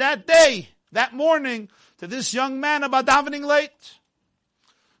said that day, that morning, to this young man about davening late.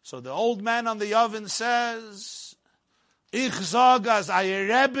 So the old man on the oven says, Ich sag, as your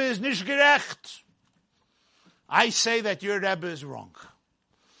Rebbe is nicht gerecht. I say that your Rebbe is wrong.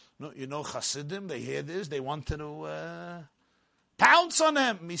 No, you know Hasidim, they hear this, they wanted to pounce on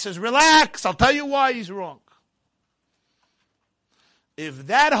him. He says, relax, I'll tell you why he's wrong. If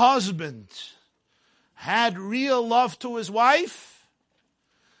that husband had real love to his wife,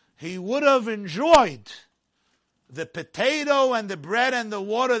 he would have enjoyed the potato and the bread and the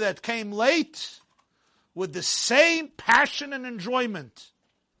water that came late with the same passion and enjoyment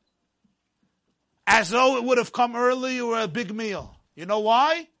as though it would have come early or a big meal. You know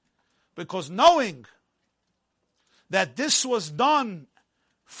why? Because knowing that this was done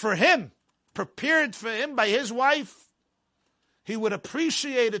for him, prepared for him by his wife, he would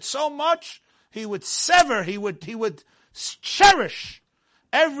appreciate it so much, he would sever, he would cherish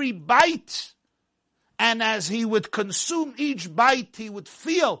every bite, and as he would consume each bite, he would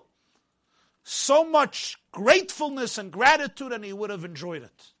feel so much gratefulness and gratitude, and he would have enjoyed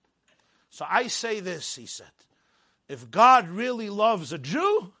it. So I say this, he said, if God really loves a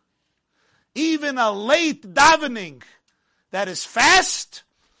Jew, even a late davening that is fast,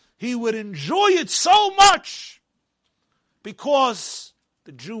 he would enjoy it so much because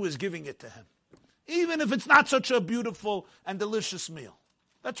the Jew is giving it to him. Even if it's not such a beautiful and delicious meal.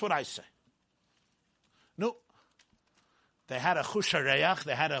 That's what I say. No. They had a chush hareach,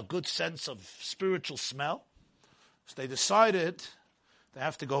 they had a good sense of spiritual smell. So they decided they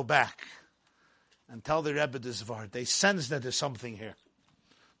have to go back and tell the Rebbe this Vart. They sensed that there's something here.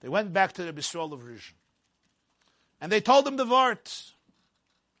 They went back to the Rebbe Yisrael of Rishon. And they told him the Vart.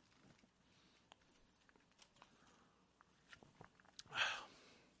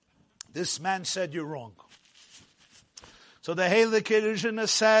 This man said you're wrong. So the Heilige Rishon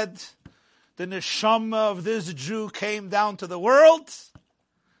said, the neshama of this Jew came down to the world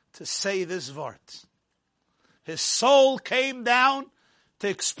to say this Vart. His soul came down to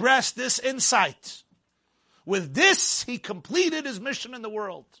express this insight. With this, he completed his mission in the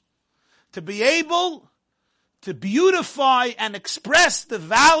world. To be able to beautify and express the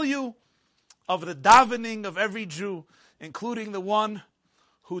value of the davening of every Jew, including the one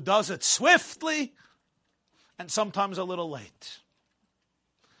who does it swiftly and sometimes a little late.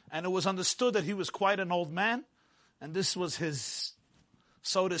 And it was understood that he was quite an old man, and this was his,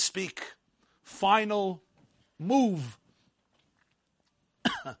 so to speak, final move,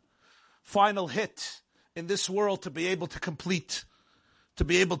 final hit in this world to be able to complete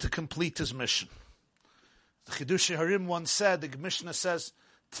his mission. The Chidushei Harim once said, the Mishnah says,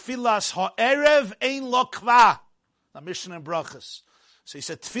 Tfilas ha'erev ein lo kva. The Mishnah in Brachas. So he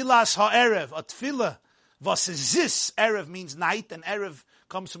said, Tfilas ha'erev, a tfilah, was is this? Erev means night, and Erev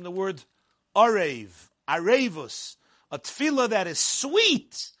comes from the word arev, arevus. A tfilah that is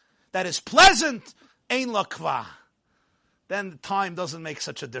sweet, that is pleasant, ein lo kva. Then time doesn't make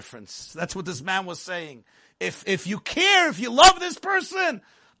such a difference. That's what this man was saying. If you care, if you love this person,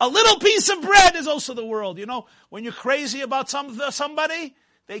 a little piece of bread is also the world. You know, when you're crazy about somebody,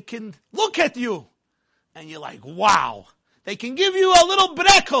 they can look at you and you're like, wow. They can give you a little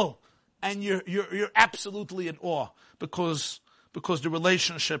brekel and you're absolutely in awe because the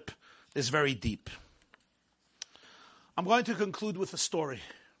relationship is very deep. I'm going to conclude with a story.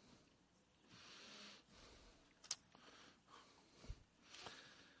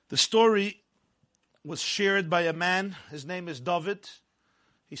 The story was shared by a man. His name is David.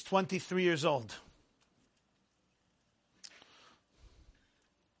 He's 23 years old.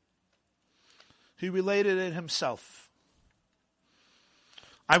 He related it himself.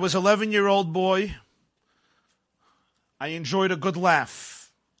 I was an 11-year-old boy. I enjoyed a good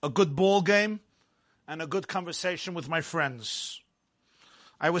laugh, a good ball game, and a good conversation with my friends.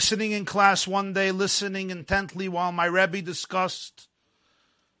 I was sitting in class one day listening intently while my Rebbe discussed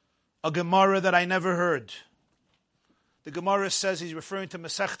a Gemara that I never heard. The Gemara says, he's referring to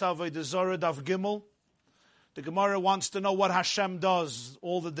Masechta Avodah Zarah Daf Gimel. The Gemara wants to know what Hashem does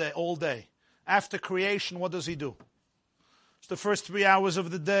all day. After creation, what does he do? It's the first 3 hours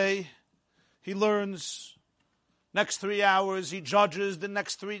of the day. He learns. Next 3 hours, he judges.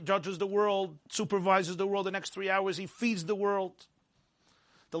 Judges the world, supervises the world. The next 3 hours, he feeds the world.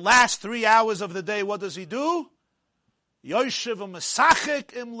 The last 3 hours of the day, what does he do? Yoshev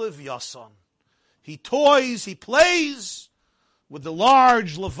Mesachek im Levyasan. He toys, he plays with the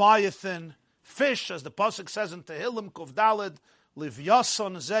large Leviathan fish, as the pasuk says in Tehillim Kuf Daled,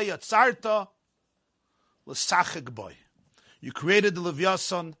 Levyasan ze yatzarta l'sachek boy. You created the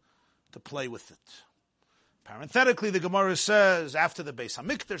Levyasan to play with it. Parenthetically, the Gemara says, after the Beis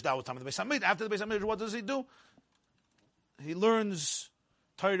HaMikdash, that was time of the Beis HaMikdash, after the Beis HaMikdash, what does he do? He learns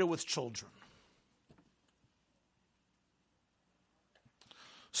Torah with children.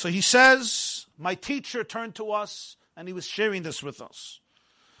 So he says, my teacher turned to us and he was sharing this with us.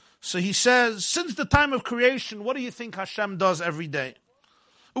 So he says, since the time of creation, what do you think Hashem does every day?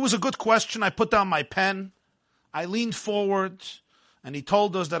 It was a good question. I put down my pen. I leaned forward and he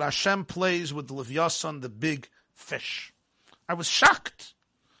told us that Hashem plays with the Levyasan, the big fish. I was shocked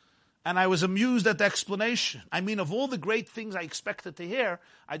and I was amused at the explanation. I mean, of all the great things I expected to hear,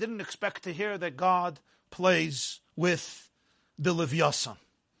 I didn't expect to hear that God plays with the Levyasan.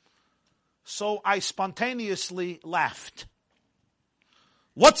 So I spontaneously laughed.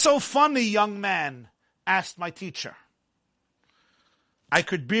 What's so funny, young man? Asked my teacher. I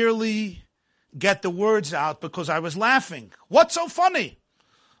could barely get the words out because I was laughing. What's so funny?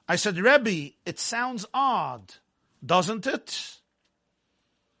 I said, Rebbe, it sounds odd, doesn't it?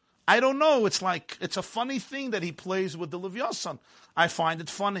 I don't know. It's a funny thing that he plays with the Levyasan. I find it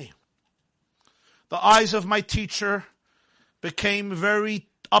funny. The eyes of my teacher became very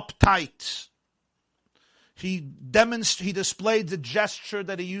uptight. He displayed the gesture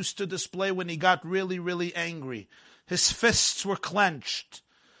that he used to display when he got really, really angry. His fists were clenched,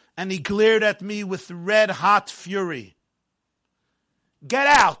 and he glared at me with red-hot fury. Get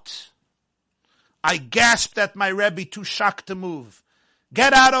out! I gasped at my Rebbe, too shocked to move.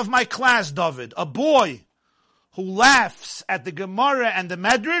 Get out of my class, David. A boy who laughs at the Gemara and the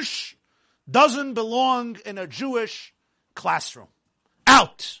Medrash doesn't belong in a Jewish classroom.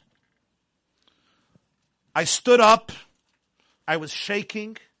 Out! I stood up, I was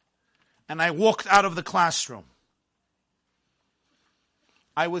shaking, and I walked out of the classroom.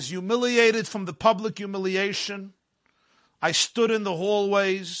 I was humiliated from the public humiliation. I stood in the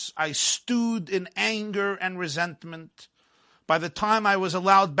hallways. I stewed in anger and resentment. By the time I was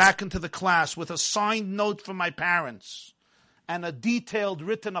allowed back into the class with a signed note from my parents and a detailed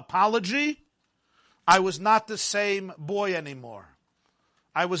written apology, I was not the same boy anymore.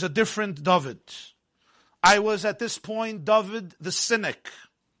 I was a different David. I was at this point David the cynic.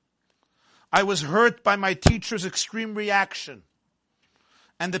 I was hurt by my teacher's extreme reaction,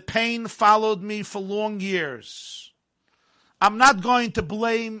 and the pain followed me for long years. I'm not going to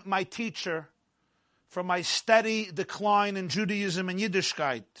blame my teacher for my steady decline in Judaism and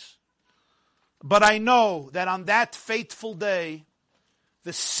Yiddishkeit, but I know that on that fateful day,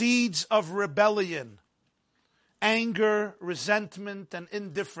 the seeds of rebellion, anger, resentment, and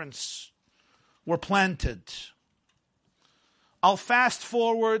indifference were planted. I'll fast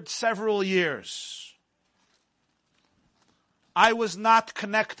forward several years. I was not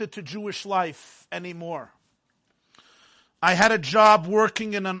connected to Jewish life anymore. I had a job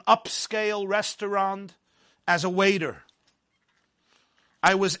working in an upscale restaurant as a waiter.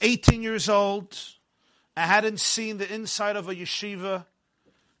 I was 18 years old. I hadn't seen the inside of a yeshiva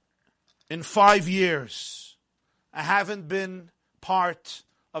in 5 years. I haven't been part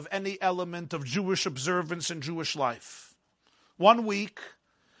of any element of Jewish observance and Jewish life. 1 week,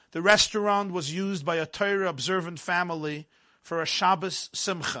 the restaurant was used by a Torah observant family for a Shabbos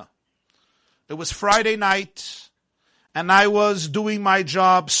Simcha. It was Friday night, and I was doing my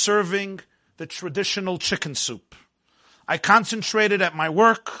job serving the traditional chicken soup. I concentrated on my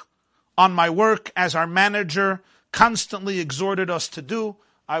work, as our manager constantly exhorted us to do.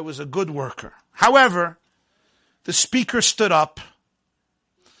 I was a good worker. However, the speaker stood up,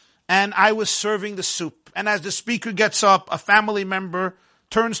 and I was serving the soup. And as the speaker gets up, a family member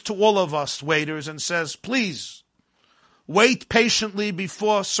turns to all of us waiters and says, please, wait patiently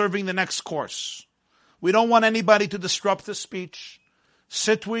before serving the next course. We don't want anybody to disrupt the speech.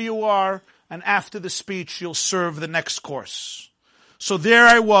 Sit where you are, and after the speech, you'll serve the next course. So there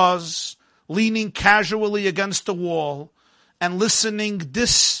I was, leaning casually against the wall, and listening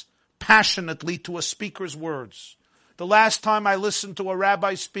dispassionately to a speaker's words. The last time I listened to a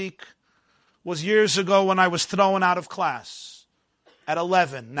rabbi speak was years ago when I was thrown out of class at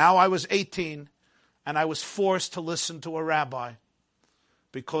 11. Now I was 18 and I was forced to listen to a rabbi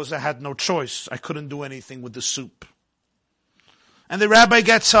because I had no choice. I couldn't do anything with the soup. And the rabbi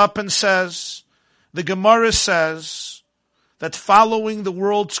gets up and says, the Gemara says that following the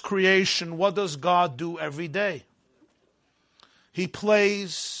world's creation, what does God do every day? He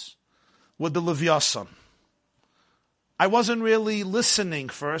plays with the Levyasan. I wasn't really listening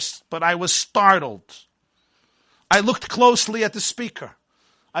first, but I was startled. I looked closely at the speaker.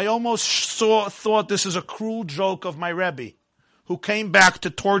 I almost thought this is a cruel joke of my Rebbe, who came back to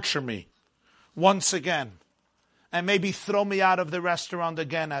torture me once again and maybe throw me out of the restaurant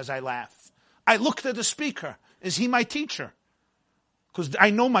again as I laugh. I looked at the speaker. Is he my teacher? Because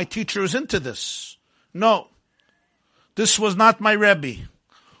I know my teacher is into this. No, this was not my Rebbe.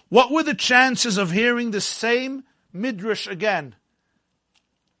 What were the chances of hearing the same Midrash again?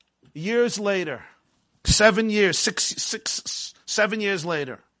 Years later. 7 years, 7 years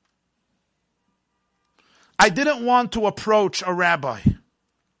later. I didn't want to approach a rabbi.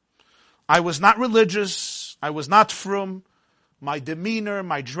 I was not religious. I was not frum. My demeanor,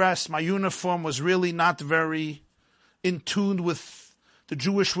 my dress, my uniform was really not very in tune with the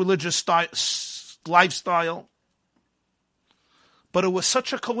Jewish religious lifestyle. But it was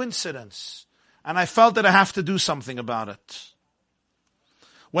such a coincidence, and I felt that I have to do something about it.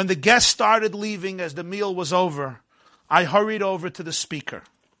 When the guests started leaving as the meal was over, I hurried over to the speaker.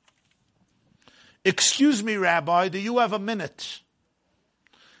 Excuse me, Rabbi, do you have a minute?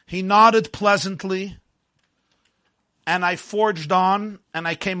 He nodded pleasantly, and I forged on, and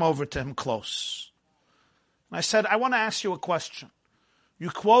I came over to him close. And I said, I want to ask you a question. You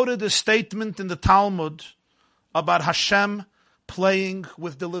quoted a statement in the Talmud about Hashem playing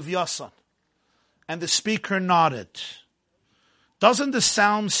with the Levyasan, and the speaker nodded. Doesn't this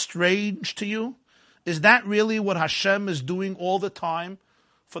sound strange to you? Is that really what Hashem is doing all the time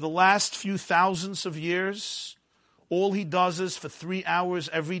for the last few thousands of years? All he does is for 3 hours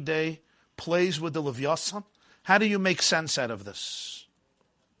every day plays with the Levyasan? How do you make sense out of this?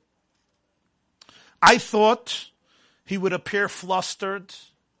 I thought he would appear flustered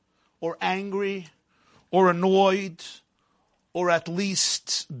or angry or annoyed or at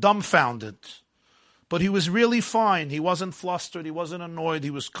least dumbfounded. But he was really fine. He wasn't flustered. He wasn't annoyed. He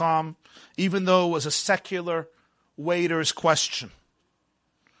was calm, even though it was a secular waiter's question.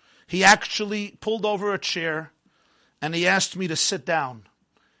 He actually pulled over a chair and he asked me to sit down.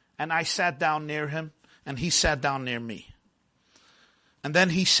 And I sat down near him and he sat down near me. And then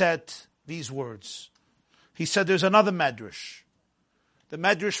he said these words. He said, there's another medrash. The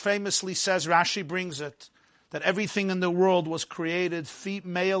medrash famously says, Rashi brings it, that everything in the world was created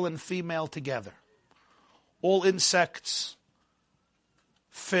male and female together. All insects,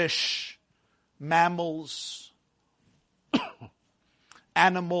 fish, mammals,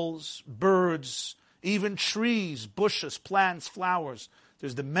 animals, birds, even trees, bushes, plants, flowers.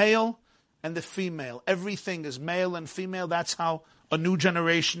 There's the male and the female. Everything is male and female. That's how a new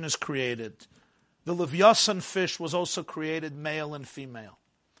generation is created. The Levyasan fish was also created male and female.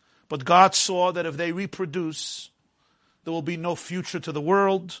 But God saw that if they reproduce, there will be no future to the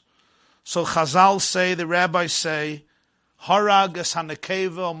world. So Chazal say, the rabbis say, Harag es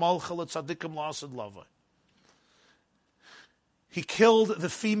hanekeva molchel tzadikim la'asad lavai. He killed the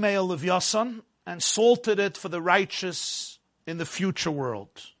female Levyasan and salted it for the righteous in the future world.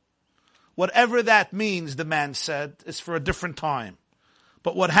 Whatever that means, the man said, is for a different time.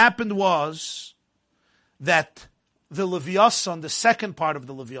 But what happened was that the Levyasan, the second part of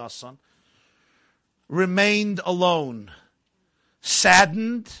the Levyasan, remained alone,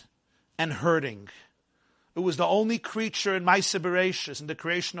 saddened and hurting. It was the only creature in Maaseh Bereshis, in the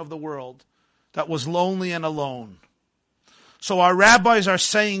creation of the world, that was lonely and alone. So our rabbis are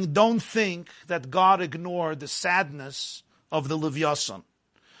saying, don't think that God ignored the sadness of the Levyasan.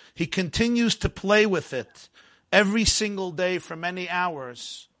 He continues to play with it every single day for many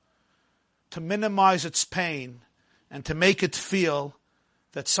hours to minimize its pain and to make it feel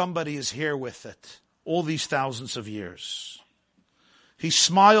that somebody is here with it all these thousands of years. He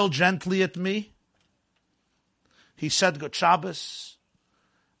smiled gently at me. He said, Good Shabbos.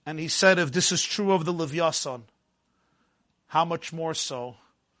 And he said, if this is true of the Levyasan, how much more so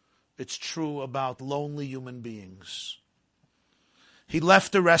it's true about lonely human beings. He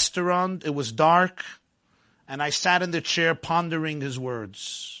left the restaurant. It was dark. And I sat in the chair pondering his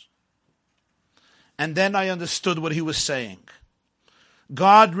words. And then I understood what he was saying.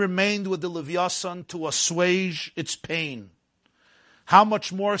 God remained with the Levyasan to assuage its pain. how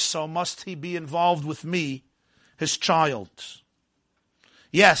much more so must he be involved with me, his child?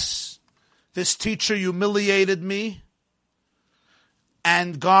 Yes, this teacher humiliated me,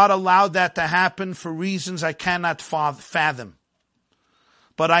 and God allowed that to happen for reasons I cannot fathom.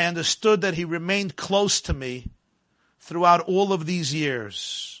 But I understood that he remained close to me throughout all of these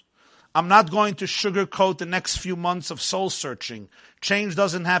years. I'm not going to sugarcoat the next few months of soul searching. Change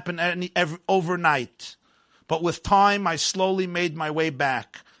doesn't happen overnight. But with time, I slowly made my way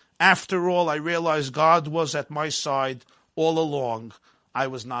back. After all, I realized God was at my side all along. I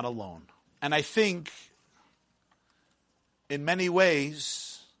was not alone. And I think, in many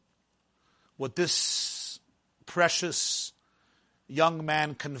ways, what this precious young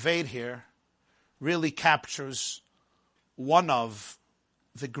man conveyed here really captures one of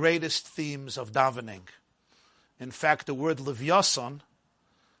the greatest themes of davening. In fact, the word Levyasan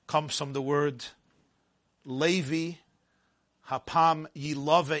comes from the word Levi Hapam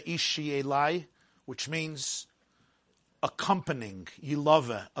Yilave Ishi Elai, which means accompanying,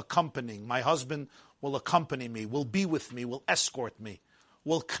 Yilave, accompanying. My husband will accompany me, will be with me, will escort me,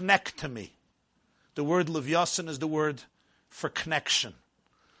 will connect to me. The word Levyasan is the word for connection.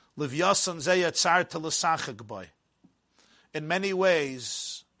 Levyasan zeyatzar telesachik boy. In many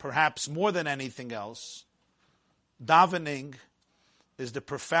ways, perhaps more than anything else, davening is the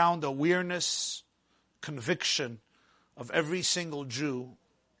profound awareness, conviction of every single Jew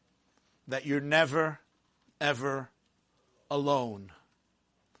that you're never, ever alone.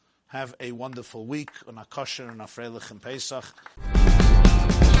 Have a wonderful week. Pesach.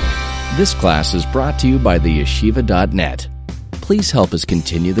 This class is brought to you by theyeshiva.net. Please help us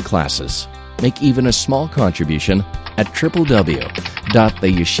continue the classes. Make even a small contribution at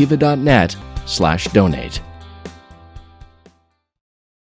www.theyeshiva.net/donate.